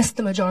oppress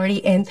the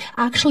majority and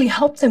actually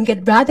help them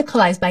get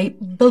radicalized by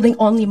building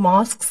only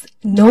mosques,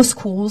 no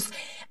schools,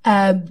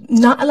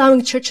 not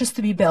allowing churches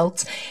to be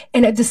built,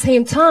 and at the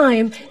same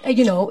time,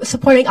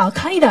 supporting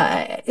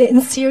Al-Qaeda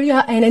in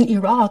Syria and in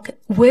Iraq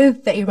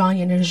with the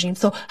Iranian regime.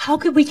 So how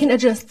could we can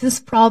address this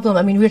problem?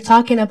 I mean, we're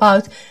talking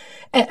about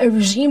a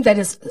regime that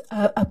is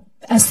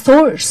a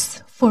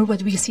source for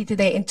what we see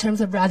today in terms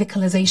of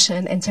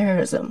radicalization and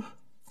terrorism.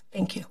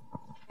 Thank you.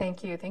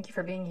 Thank you. Thank you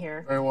for being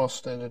here. Very well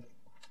stated.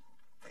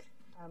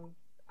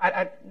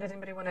 Does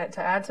anybody want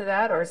to add to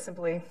that, or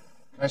simply?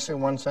 Can I say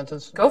one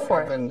sentence? Go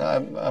for it. And I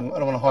don't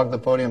want to hog the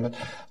podium,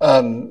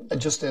 but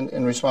just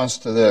in response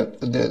to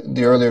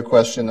the earlier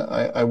question,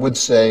 I would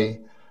say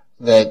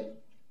that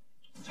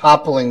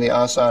toppling the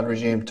Assad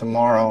regime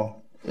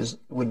tomorrow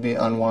would be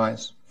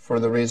unwise for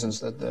the reasons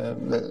that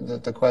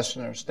the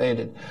questioner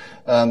stated.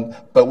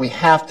 But we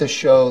have to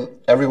show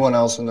everyone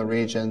else in the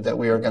region that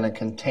we are going to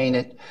contain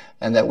it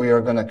and that we are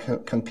going to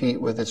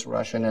compete with its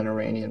Russian and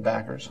Iranian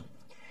backers.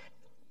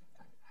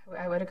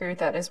 I would agree with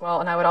that as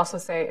well. And I would also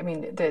say,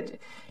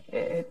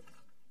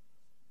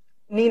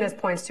 Nina's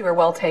points too are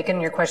well taken.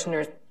 Your question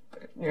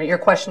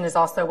is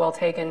also well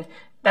taken.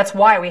 That's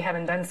why we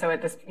haven't done so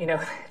at this,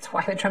 it's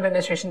why the Trump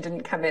administration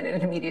didn't come in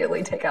and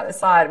immediately take out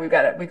Assad. We've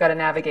got to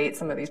navigate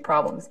some of these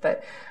problems.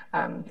 But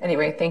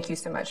anyway, thank you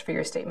so much for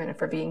your statement and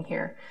for being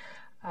here.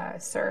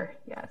 Sir,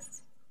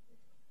 yes.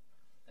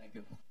 Thank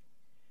you.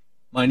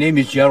 My name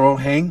is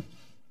Gerald Heng.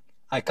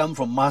 I come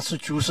from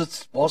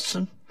Massachusetts,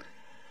 Boston.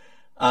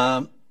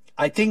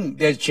 I think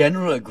there's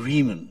general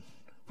agreement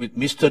with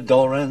Mr.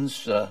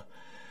 Doran's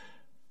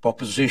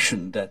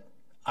proposition that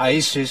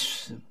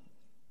ISIS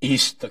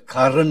is the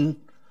current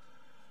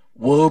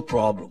world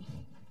problem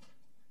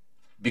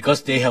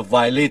because they have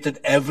violated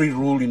every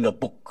rule in the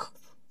book.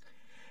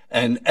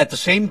 And at the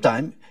same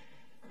time,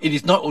 it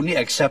is not only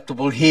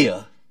acceptable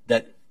here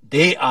that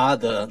they are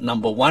the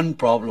number one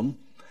problem,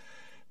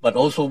 but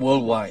also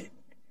worldwide.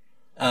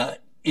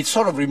 It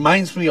sort of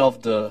reminds me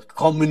of the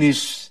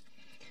communist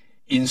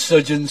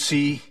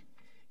insurgency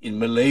in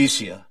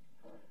Malaysia,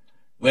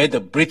 where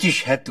the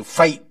British had to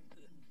fight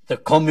the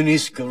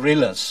communist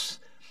guerrillas.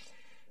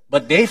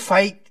 But they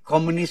fight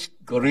communist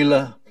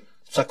guerrilla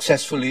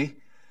successfully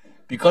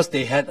because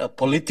they had a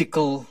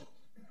political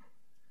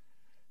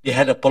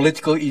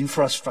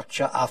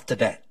infrastructure after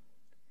that.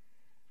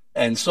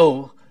 And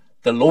so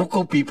the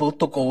local people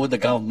took over the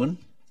government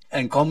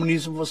and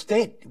communism was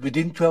dead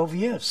within 12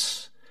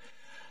 years.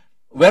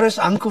 Whereas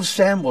Uncle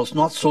Sam was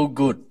not so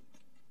good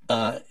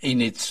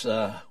in its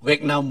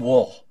Vietnam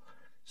War.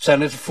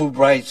 Senator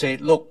Fulbright said,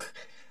 look,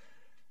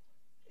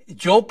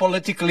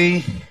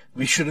 geopolitically,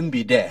 we shouldn't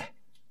be there.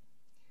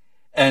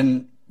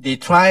 And they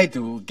tried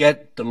to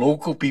get the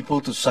local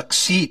people to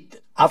succeed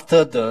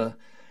after the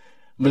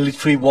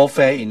military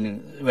warfare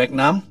in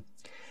Vietnam.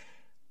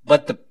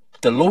 But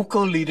the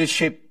local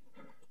leadership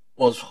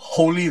was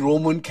wholly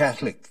Roman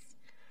Catholic.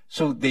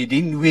 So they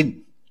didn't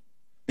win.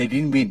 They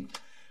didn't win.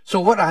 So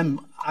what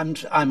I'm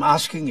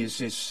asking is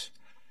this,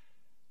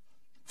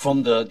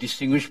 from the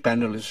distinguished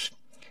panelists,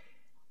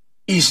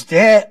 is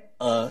there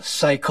a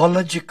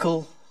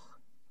psychological,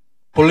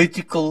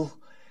 political,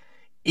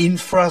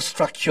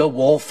 infrastructure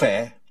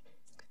warfare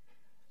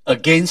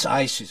against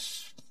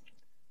ISIS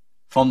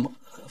from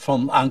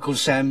Uncle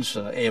Sam's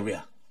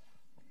area?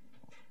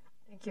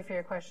 Thank you for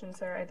your question,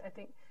 sir. I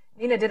think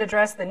Nina did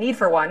address the need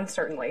for one,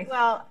 certainly.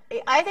 Well,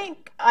 I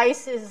think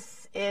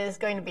ISIS is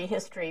going to be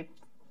history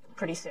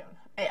pretty soon,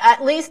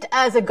 at least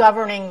as a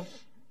governing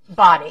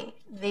body.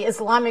 The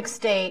Islamic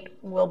State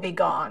will be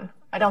gone.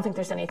 I don't think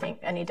there's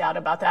any doubt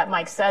about that.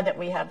 Mike said that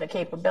we have the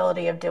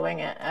capability of doing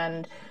it,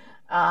 and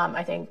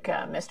I think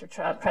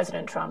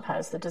President Trump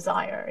has the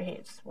desire.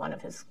 It's one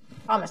of his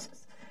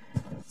promises.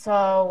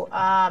 So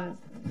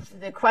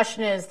the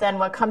question is then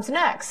what comes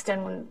next,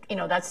 and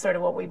that's sort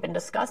of what we've been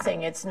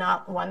discussing. It's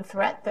not one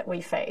threat that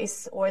we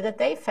face or that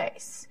they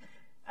face.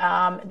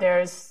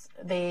 There's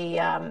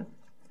the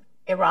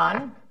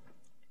Iran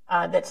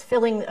that's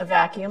filling a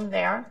vacuum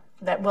there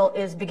that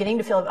is beginning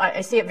to fill.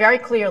 I see it very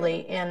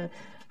clearly in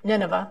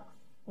Nineveh,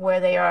 where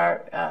they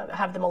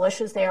have the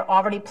militias there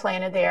already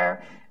planted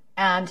there,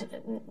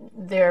 and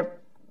they're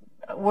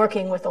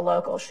working with the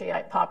local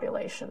Shiite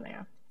population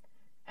there,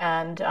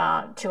 and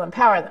to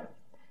empower them.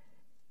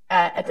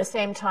 At the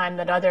same time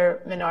that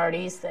other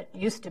minorities that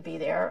used to be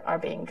there are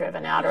being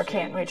driven out or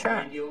can't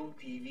return. Radio,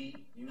 TV,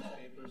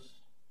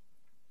 newspapers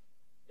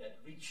that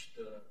reach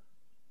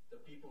the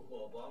people who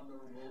are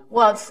vulnerable.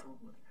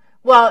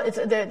 Well,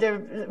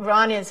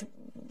 Iran is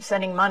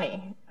sending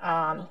money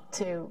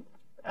to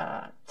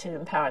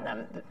empower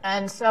them.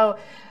 And so,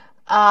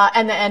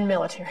 and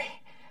military.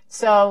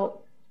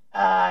 So,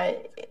 and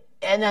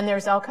then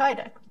there's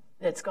Al-Qaeda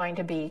that's going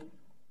to be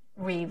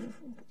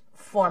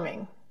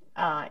reforming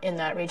in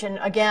that region,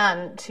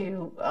 again,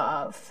 to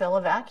fill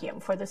a vacuum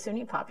for the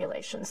Sunni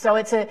population. So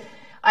it's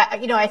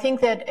I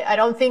think that, I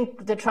don't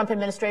think the Trump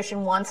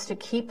administration wants to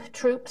keep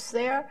troops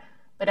there,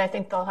 but I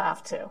think they'll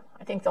have to.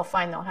 I think they'll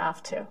find they'll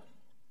have to.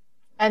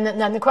 And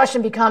then the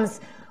question becomes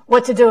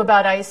what to do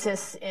about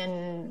ISIS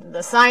in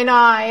the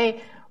Sinai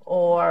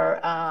or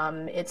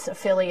its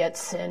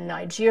affiliates in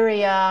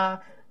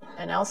Nigeria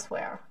and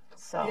elsewhere.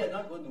 So We are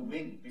not going to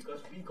win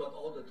because we got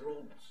all the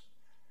drones.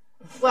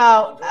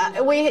 well,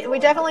 we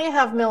definitely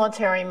have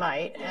military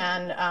might,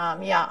 and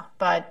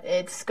but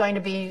it's going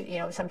to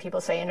be, some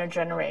people say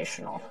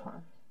intergenerational.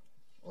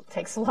 It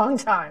takes a long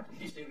time.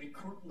 It's the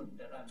recruitment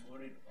that I'm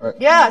worried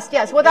about.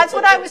 Yes. Well, that's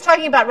what I was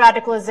talking about,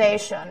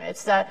 radicalization.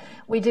 It's that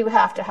we do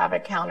have to have a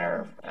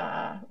counter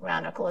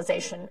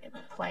radicalization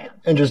plan.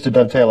 And just to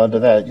dovetail onto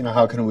that,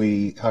 how can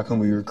we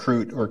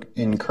recruit or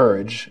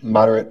encourage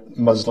moderate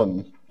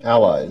Muslim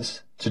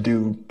allies to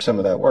do some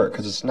of that work?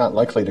 Because it's not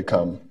likely to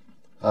come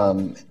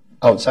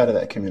outside of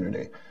that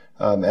community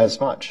as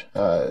much.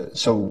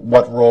 So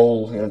what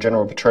role,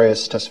 General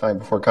Petraeus testifying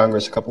before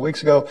Congress a couple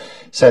weeks ago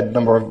said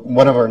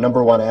one of our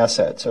number one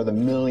assets are the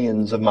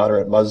millions of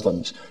moderate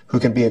Muslims who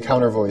can be a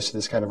counter voice to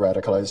this kind of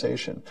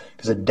radicalization.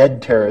 Because a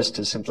dead terrorist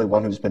is simply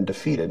one who's been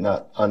defeated,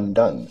 not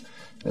undone.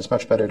 And it's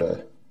much better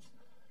to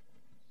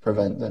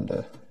prevent than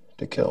to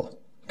kill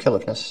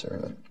if necessary.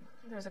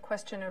 There's a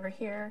question over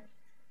here.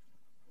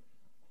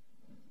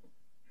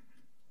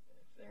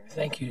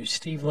 Thank you.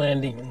 Steve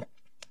Landing,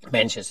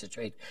 Manchester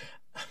Trade.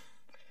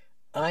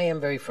 I am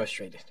very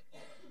frustrated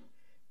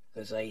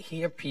because I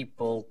hear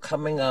people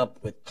coming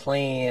up with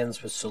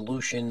plans, with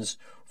solutions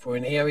for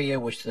an area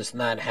which does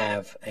not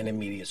have an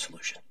immediate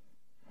solution.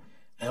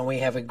 And we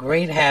have a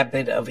great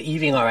habit of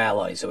eating our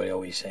allies, as I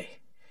always say.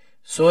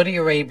 Saudi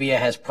Arabia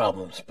has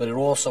problems, but it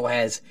also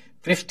has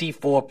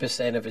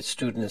 54% of its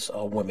students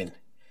are women.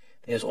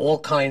 There's all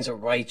kinds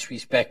of rights,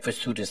 respect for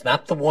students,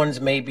 not the ones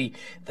maybe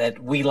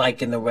that we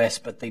like in the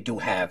West, but they do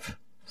have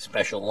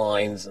special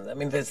lines.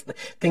 And there's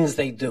things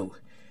they do.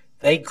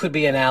 They could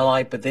be an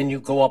ally, but then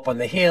you go up on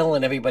the hill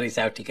and everybody's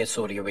out to get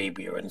Saudi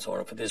Arabia and so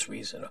on for this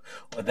reason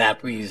or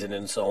that reason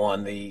and so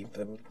on. They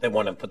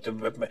want to put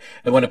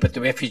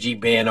the refugee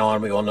ban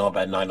on. We all know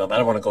about 9/11. I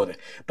don't want to go there.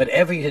 But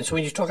so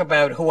when you talk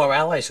about who our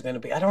allies are going to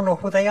be, I don't know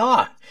who they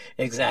are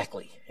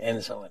exactly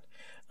and so on.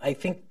 I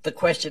think the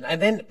question, and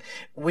then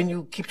when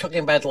you keep talking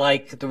about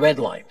like the red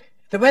line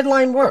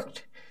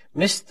worked.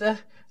 President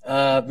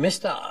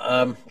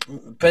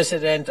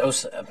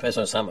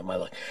Osama, my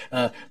luck.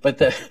 But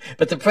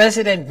the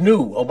president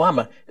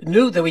Obama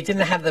knew that we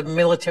didn't have the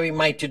military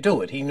might to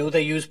do it. He knew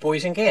they used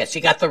poison gas.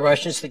 He got the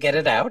Russians to get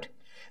it out.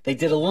 They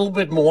did a little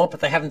bit more, but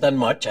they haven't done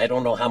much. I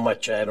don't know how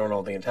much. I don't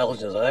know the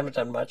intelligence. They haven't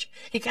done much.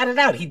 He got it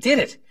out. He did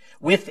it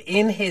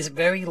within his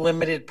very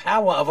limited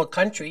power of a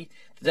country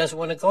that doesn't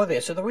want to go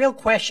there. So the real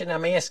question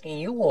I'm asking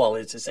you all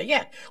is to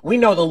say, we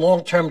know the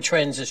long-term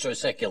trends is towards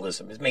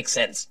secularism. It makes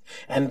sense.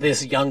 And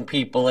there's young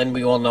people, and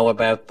we all know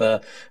about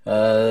the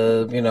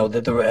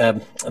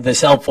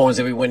cell phones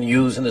everyone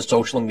uses and the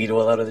social media, a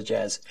lot of the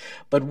jazz.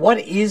 But what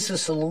is the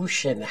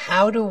solution?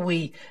 How do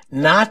we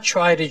not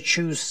try to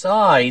choose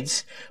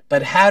sides,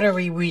 but how do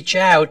we reach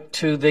out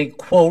to the,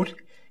 quote,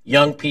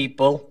 young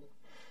people?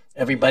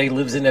 Everybody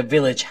lives in a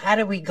village. How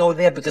do we go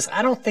there? Because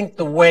I don't think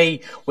the way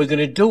we're going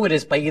to do it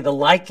is by either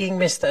liking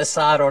Mr.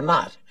 Assad or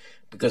not.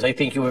 Because I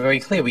think you were very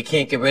clear. We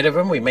can't get rid of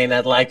him. We may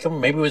not like him.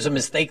 Maybe it was a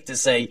mistake to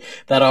say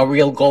that our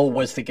real goal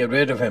was to get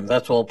rid of him.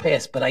 That's all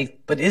past.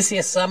 But is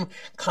there some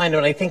kind of,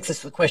 and I think this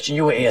is the question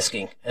you were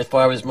asking as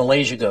far as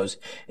Malaysia goes,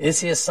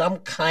 is there some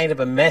kind of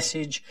a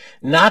message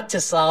not to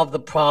solve the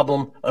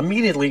problem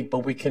immediately,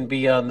 but we can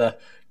be on the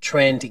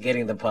trend to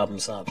getting the problem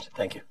solved?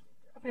 Thank you.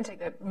 I'm going to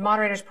take the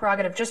moderator's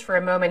prerogative just for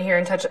a moment here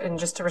and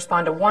just to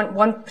respond to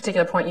one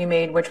particular point you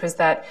made, which was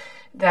that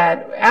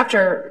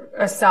after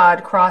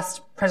Assad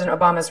crossed President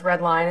Obama's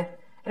red line,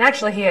 and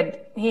actually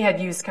he had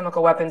used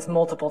chemical weapons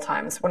multiple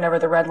times. Whenever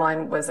the red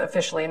line was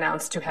officially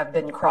announced to have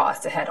been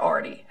crossed, it had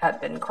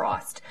been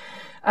crossed.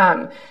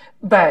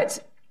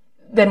 But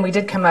then we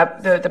did come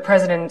up,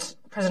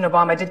 President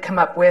Obama did come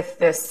up with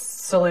this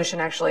solution.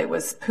 Actually, it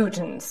was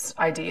Putin's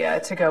idea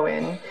to go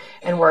in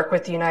and work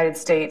with the United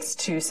States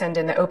to send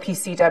in the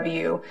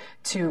OPCW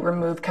to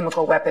remove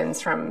chemical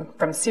weapons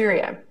from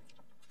Syria.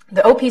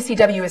 The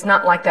OPCW is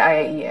not like the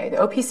IAEA. The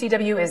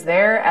OPCW is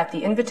there at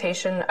the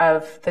invitation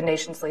of the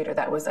nation's leader,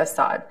 that was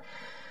Assad.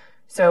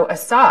 So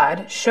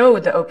Assad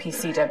showed the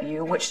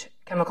OPCW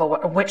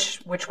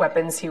which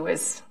weapons he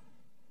was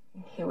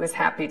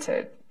happy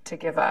to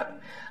give up,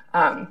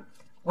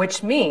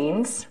 which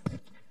means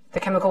the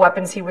chemical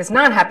weapons he was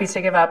not happy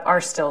to give up are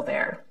still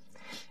there.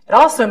 It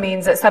also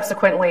means that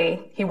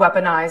subsequently he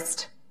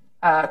weaponized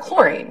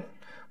chlorine,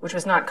 which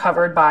was not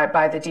covered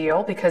by the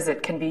deal because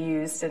it can be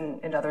used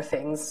in other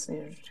things,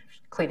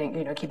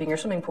 cleaning, keeping your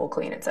swimming pool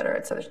clean, et cetera.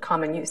 It's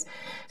common use.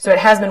 So it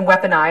has been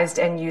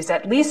weaponized and used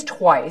at least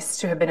twice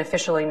to have been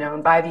officially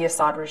known by the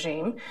Assad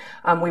regime,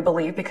 we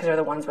believe, because they're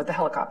the ones with the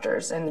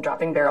helicopters and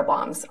dropping barrel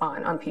bombs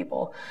on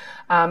people.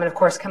 And of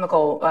course, the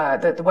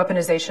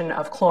weaponization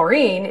of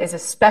chlorine is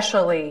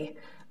especially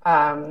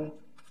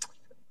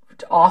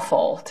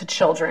awful to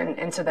children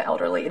and to the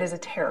elderly. It is a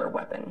terror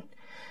weapon.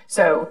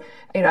 So,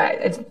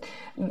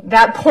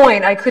 that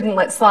point I couldn't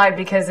let slide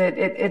because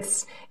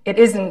it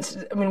isn't.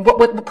 I mean,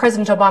 what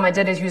President Obama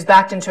did is he was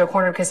backed into a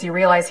corner because he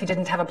realized he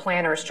didn't have a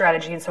plan or a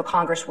strategy, and so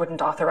Congress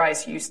wouldn't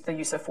authorize the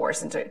use of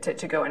force and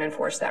to go and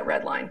enforce that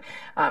red line.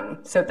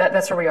 So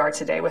that's where we are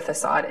today with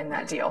Assad in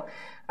that deal.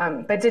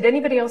 But did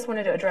anybody else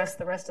want to address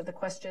the rest of the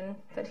question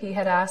that he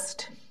had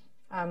asked,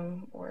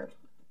 or?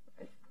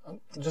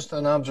 Just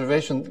an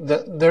observation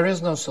that there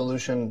is no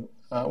solution.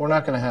 We're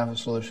not going to have a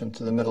solution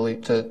to the Middle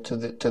East to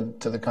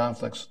the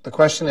conflicts. The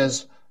question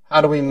is, how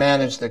do we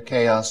manage the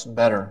chaos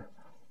better?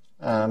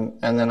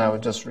 And then I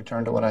would just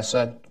return to what I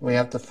said. We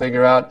have to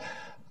figure out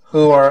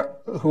who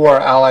our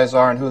allies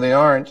are and who they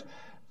aren't,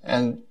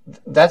 and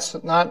that's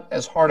not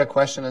as hard a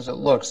question as it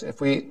looks.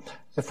 If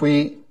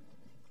we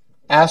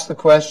ask the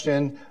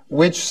question,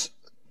 which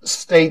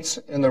states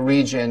in the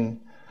region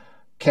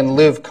can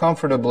live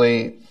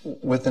comfortably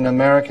with an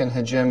American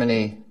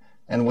hegemony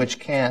and which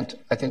can't,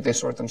 I think they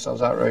sort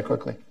themselves out very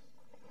quickly.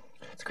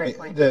 That's a great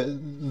point.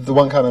 The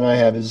one comment I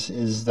have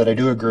is that I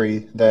do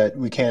agree that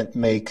we can't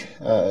make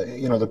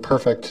the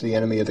perfect the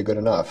enemy of the good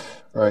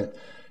enough, right?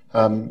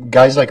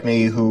 Guys like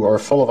me who are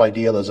full of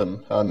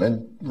idealism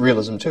and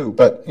realism too,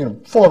 but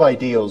full of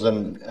ideals,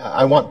 and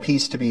I want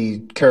peace to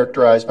be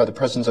characterized by the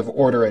presence of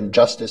order and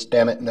justice.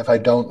 Damn it! And if I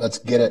don't, let's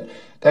get it.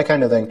 That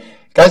kind of thing.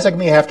 Guys like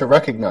me have to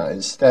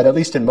recognize that, at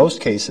least in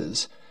most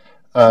cases,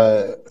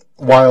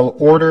 while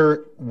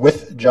order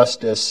with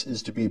justice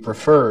is to be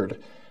preferred,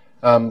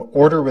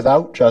 order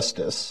without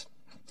justice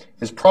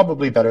is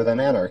probably better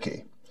than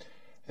anarchy.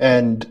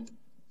 And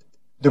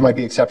there might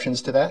be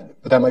exceptions to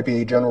that, but that might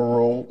be a general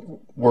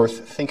rule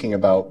worth thinking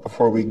about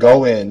before we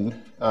go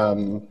in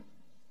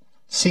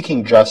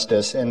seeking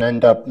justice and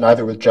end up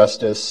neither with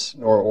justice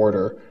nor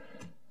order,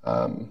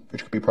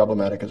 which could be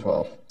problematic as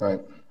well,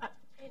 right?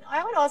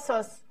 I would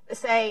also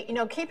say,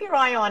 keep your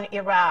eye on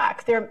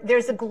Iraq.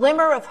 There's a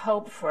glimmer of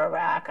hope for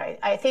Iraq.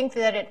 I think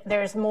that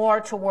there's more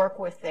to work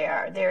with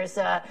there. There's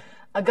a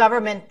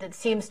government that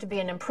seems to be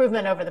an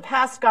improvement over the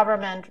past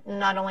government,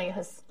 not only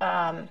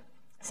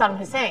Saddam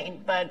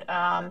Hussein, but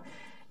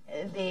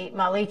the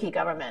Maliki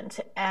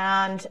government.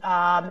 And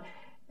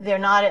they're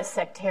not as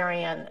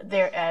sectarian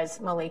there as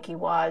Maliki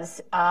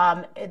was.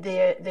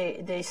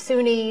 The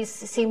Sunnis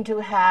seem to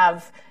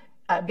have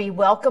be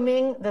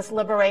welcoming this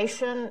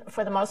liberation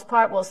for the most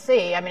part. We'll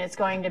see. I mean, it's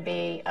going to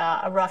be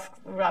a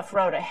rough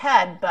road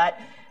ahead, but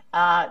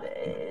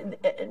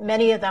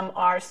many of them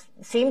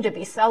seem to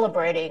be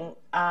celebrating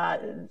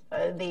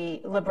the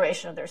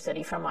liberation of their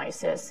city from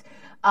ISIS.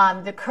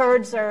 The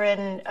Kurds are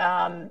in,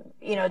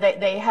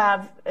 they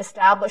have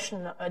established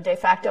a de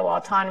facto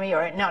autonomy,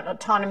 or not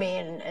autonomy,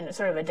 in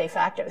sort of a de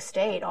facto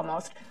state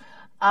almost.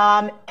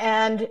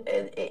 And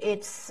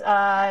it's,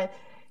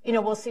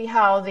 we'll see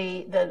how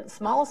the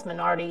smallest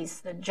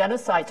minorities, the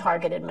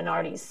genocide-targeted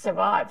minorities,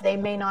 survive. They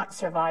may not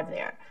survive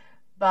there.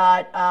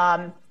 But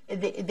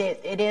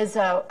it is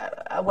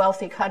a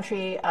wealthy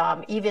country,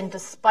 even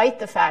despite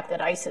the fact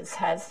that ISIS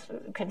has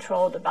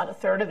controlled about a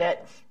third of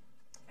it.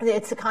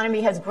 Its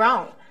economy has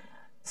grown.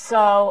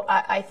 So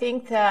I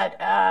think that,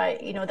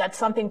 that's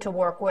something to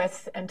work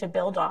with and to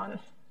build on.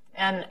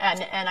 And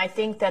I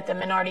think that the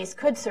minorities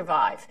could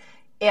survive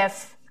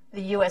if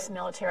the U.S.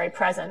 military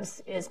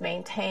presence is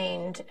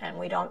maintained and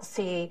we don't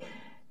see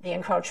the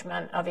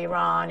encroachment of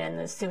Iran and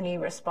the Sunni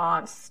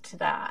response to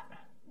that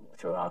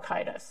through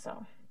al-Qaeda. So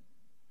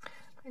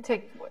I'm going to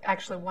take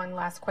actually one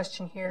last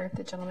question here.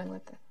 The gentleman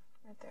with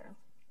right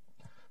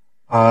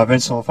there.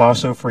 Vincent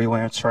LaFaso,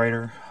 freelance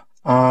writer.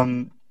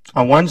 On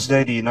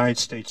Wednesday, the United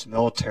States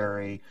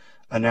military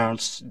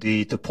announced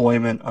the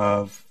deployment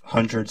of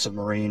hundreds of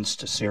Marines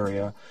to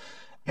Syria.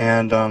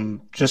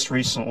 And just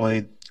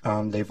recently,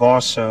 they've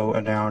also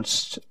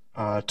announced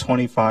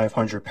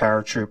 2,500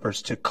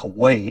 paratroopers to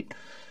Kuwait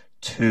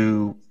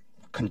to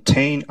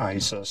contain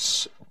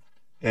ISIS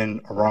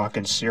in Iraq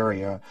and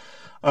Syria.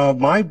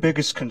 My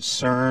biggest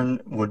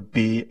concern would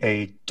be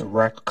a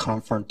direct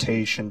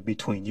confrontation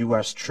between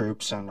U.S.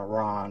 troops and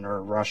Iran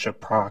or Russia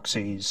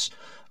proxies,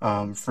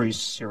 Free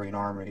Syrian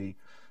Army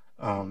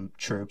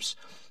troops.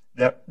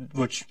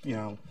 Which,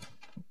 can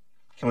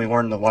we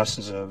learn the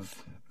lessons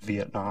of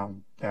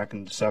Vietnam back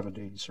in the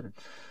 70s or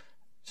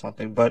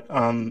something? But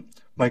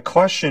my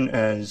question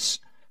is,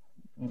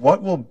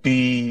 what will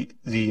be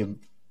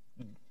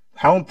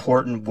how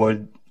important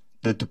would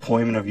the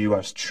deployment of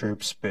U.S.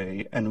 troops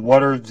be, and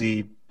what are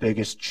the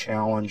biggest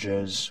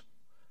challenges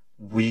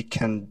we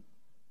can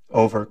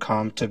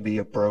overcome to be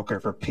a broker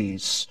for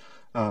peace,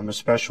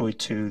 especially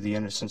to the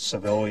innocent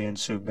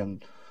civilians who've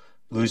been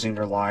losing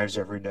their lives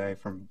every day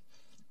from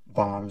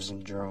bombs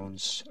and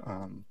drones?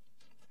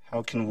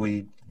 How can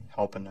we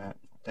help in that?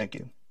 Thank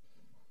you.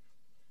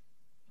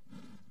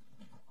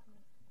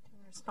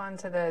 respond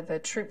to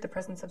the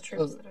presence of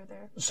troops that are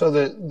there? So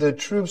the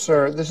troops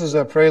are. This is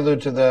a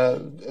prelude to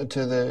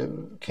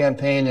the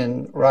campaign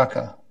in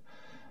Raqqa,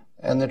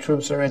 and the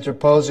troops are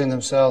interposing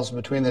themselves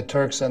between the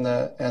Turks and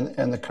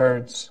the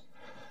Kurds.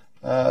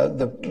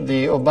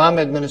 The Obama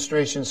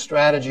administration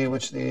strategy,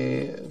 which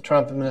the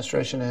Trump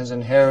administration has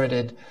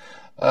inherited,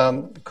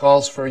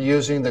 calls for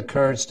using the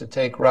Kurds to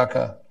take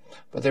Raqqa,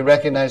 but they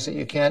recognize that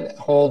you can't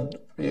hold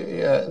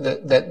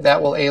that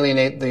will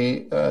alienate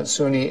the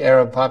Sunni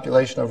Arab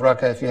population of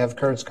Raqqa if you have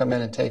Kurds come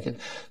in and take it.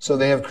 So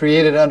they have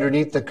created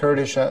underneath the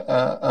Kurdish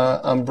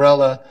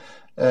umbrella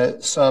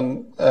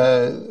some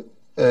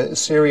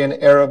Syrian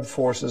Arab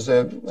forces,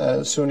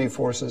 Sunni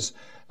forces.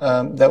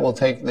 That will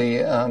take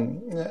the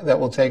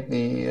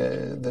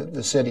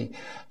city.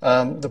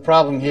 The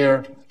problem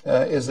here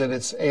is that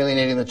it's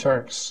alienating the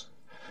Turks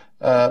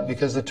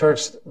because the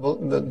Turks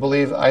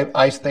believe,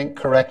 I think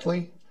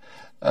correctly,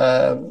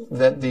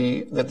 that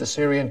the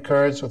Syrian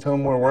Kurds with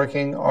whom we're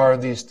working are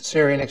the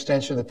Syrian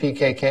extension of the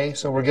PKK.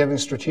 So we're giving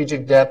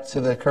strategic depth to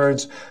the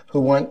Kurds who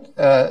want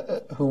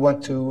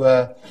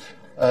to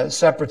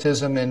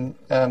separatism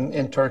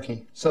in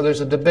Turkey. So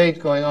there's a debate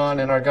going on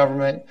in our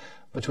government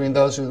between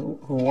those who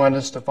want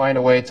us to find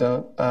a way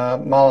to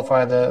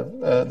mollify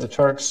the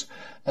Turks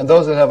and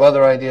those that have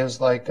other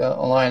ideas like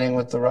aligning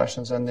with the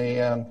Russians and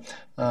the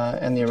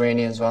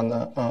Iranians on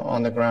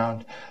the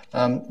ground.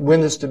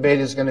 When this debate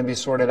is going to be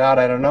sorted out,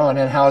 I don't know, and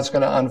then how it's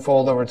going to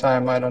unfold over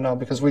time, I don't know,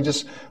 because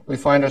we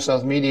find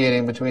ourselves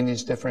mediating between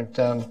these different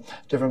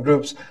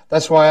groups.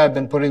 That's why I've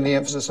been putting the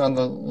emphasis on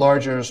the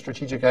larger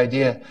strategic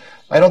idea.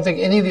 I don't think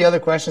any of the other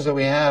questions that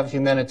we have,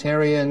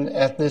 humanitarian,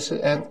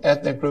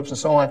 ethnic groups, and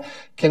so on,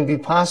 can be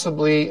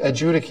possibly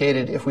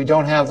adjudicated if we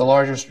don't have the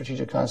larger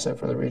strategic concept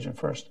for the region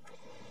first.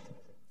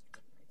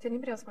 Did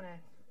anybody else want to?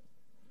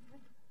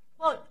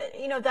 Well,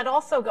 that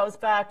also goes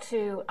back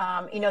to,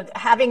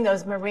 having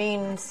those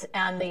Marines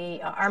and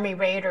the Army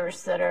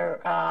Raiders that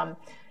are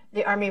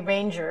the Army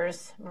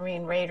Rangers,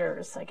 Marine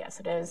Raiders, I guess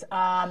it is,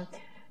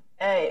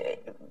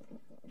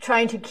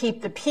 trying to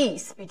keep the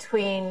peace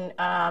between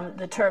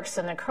the Turks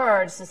and the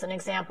Kurds is an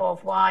example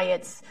of why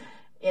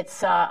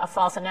it's a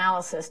false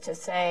analysis to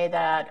say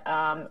that,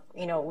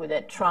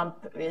 that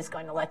Trump is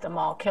going to let them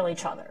all kill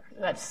each other.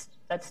 That's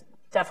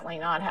definitely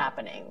not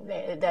happening.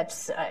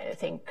 That's, I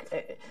think...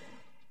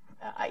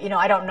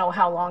 I don't know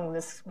how long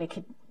we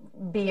could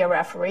be a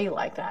referee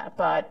like that,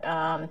 but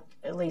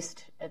at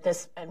least at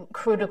this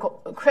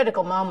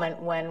critical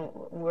moment when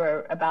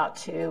we're about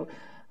to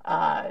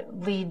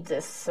lead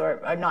this,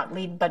 or not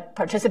lead, but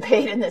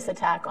participate in this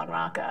attack on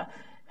Raqqa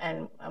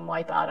and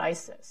wipe out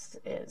ISIS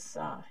is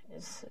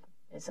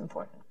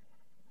important.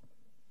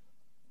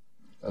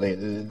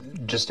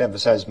 Just to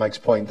emphasize Mike's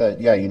point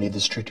that, you need the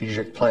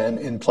strategic plan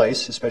in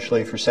place,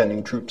 especially for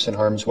sending troops in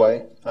harm's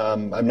way.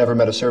 I've never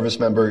met a service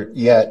member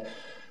yet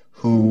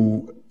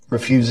who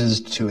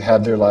refuses to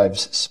have their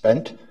lives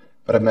spent,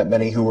 but I've met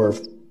many who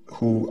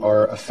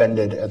are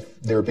offended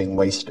at their being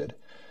wasted.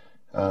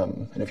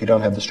 And if you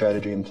don't have the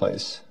strategy in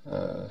place,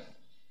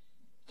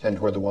 tend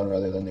toward the one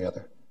rather than the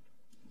other.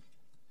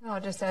 I'll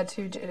just add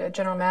to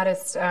General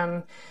Mattis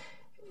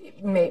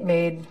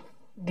made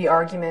the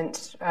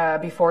argument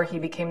before he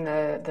became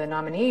the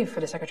nominee for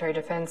the Secretary of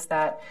Defense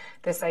that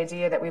this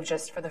idea that we've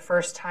just, for the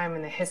first time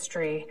in the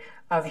history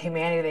of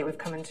humanity, that we've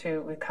come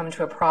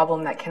to a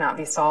problem that cannot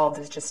be solved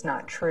is just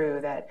not true.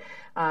 That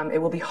it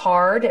will be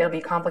hard, it'll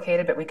be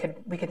complicated, but we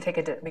could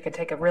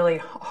take a really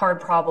hard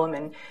problem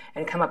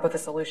and come up with a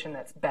solution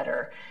that's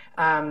better,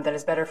 that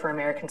is better for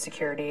American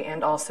security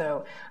and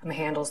also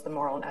handles the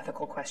moral and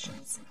ethical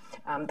questions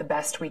the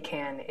best we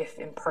can, if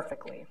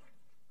imperfectly.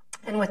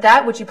 And with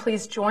that, would you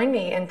please join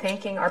me in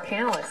thanking our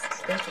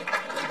panelists? Thank you.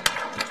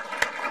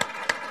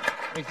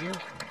 Thank you.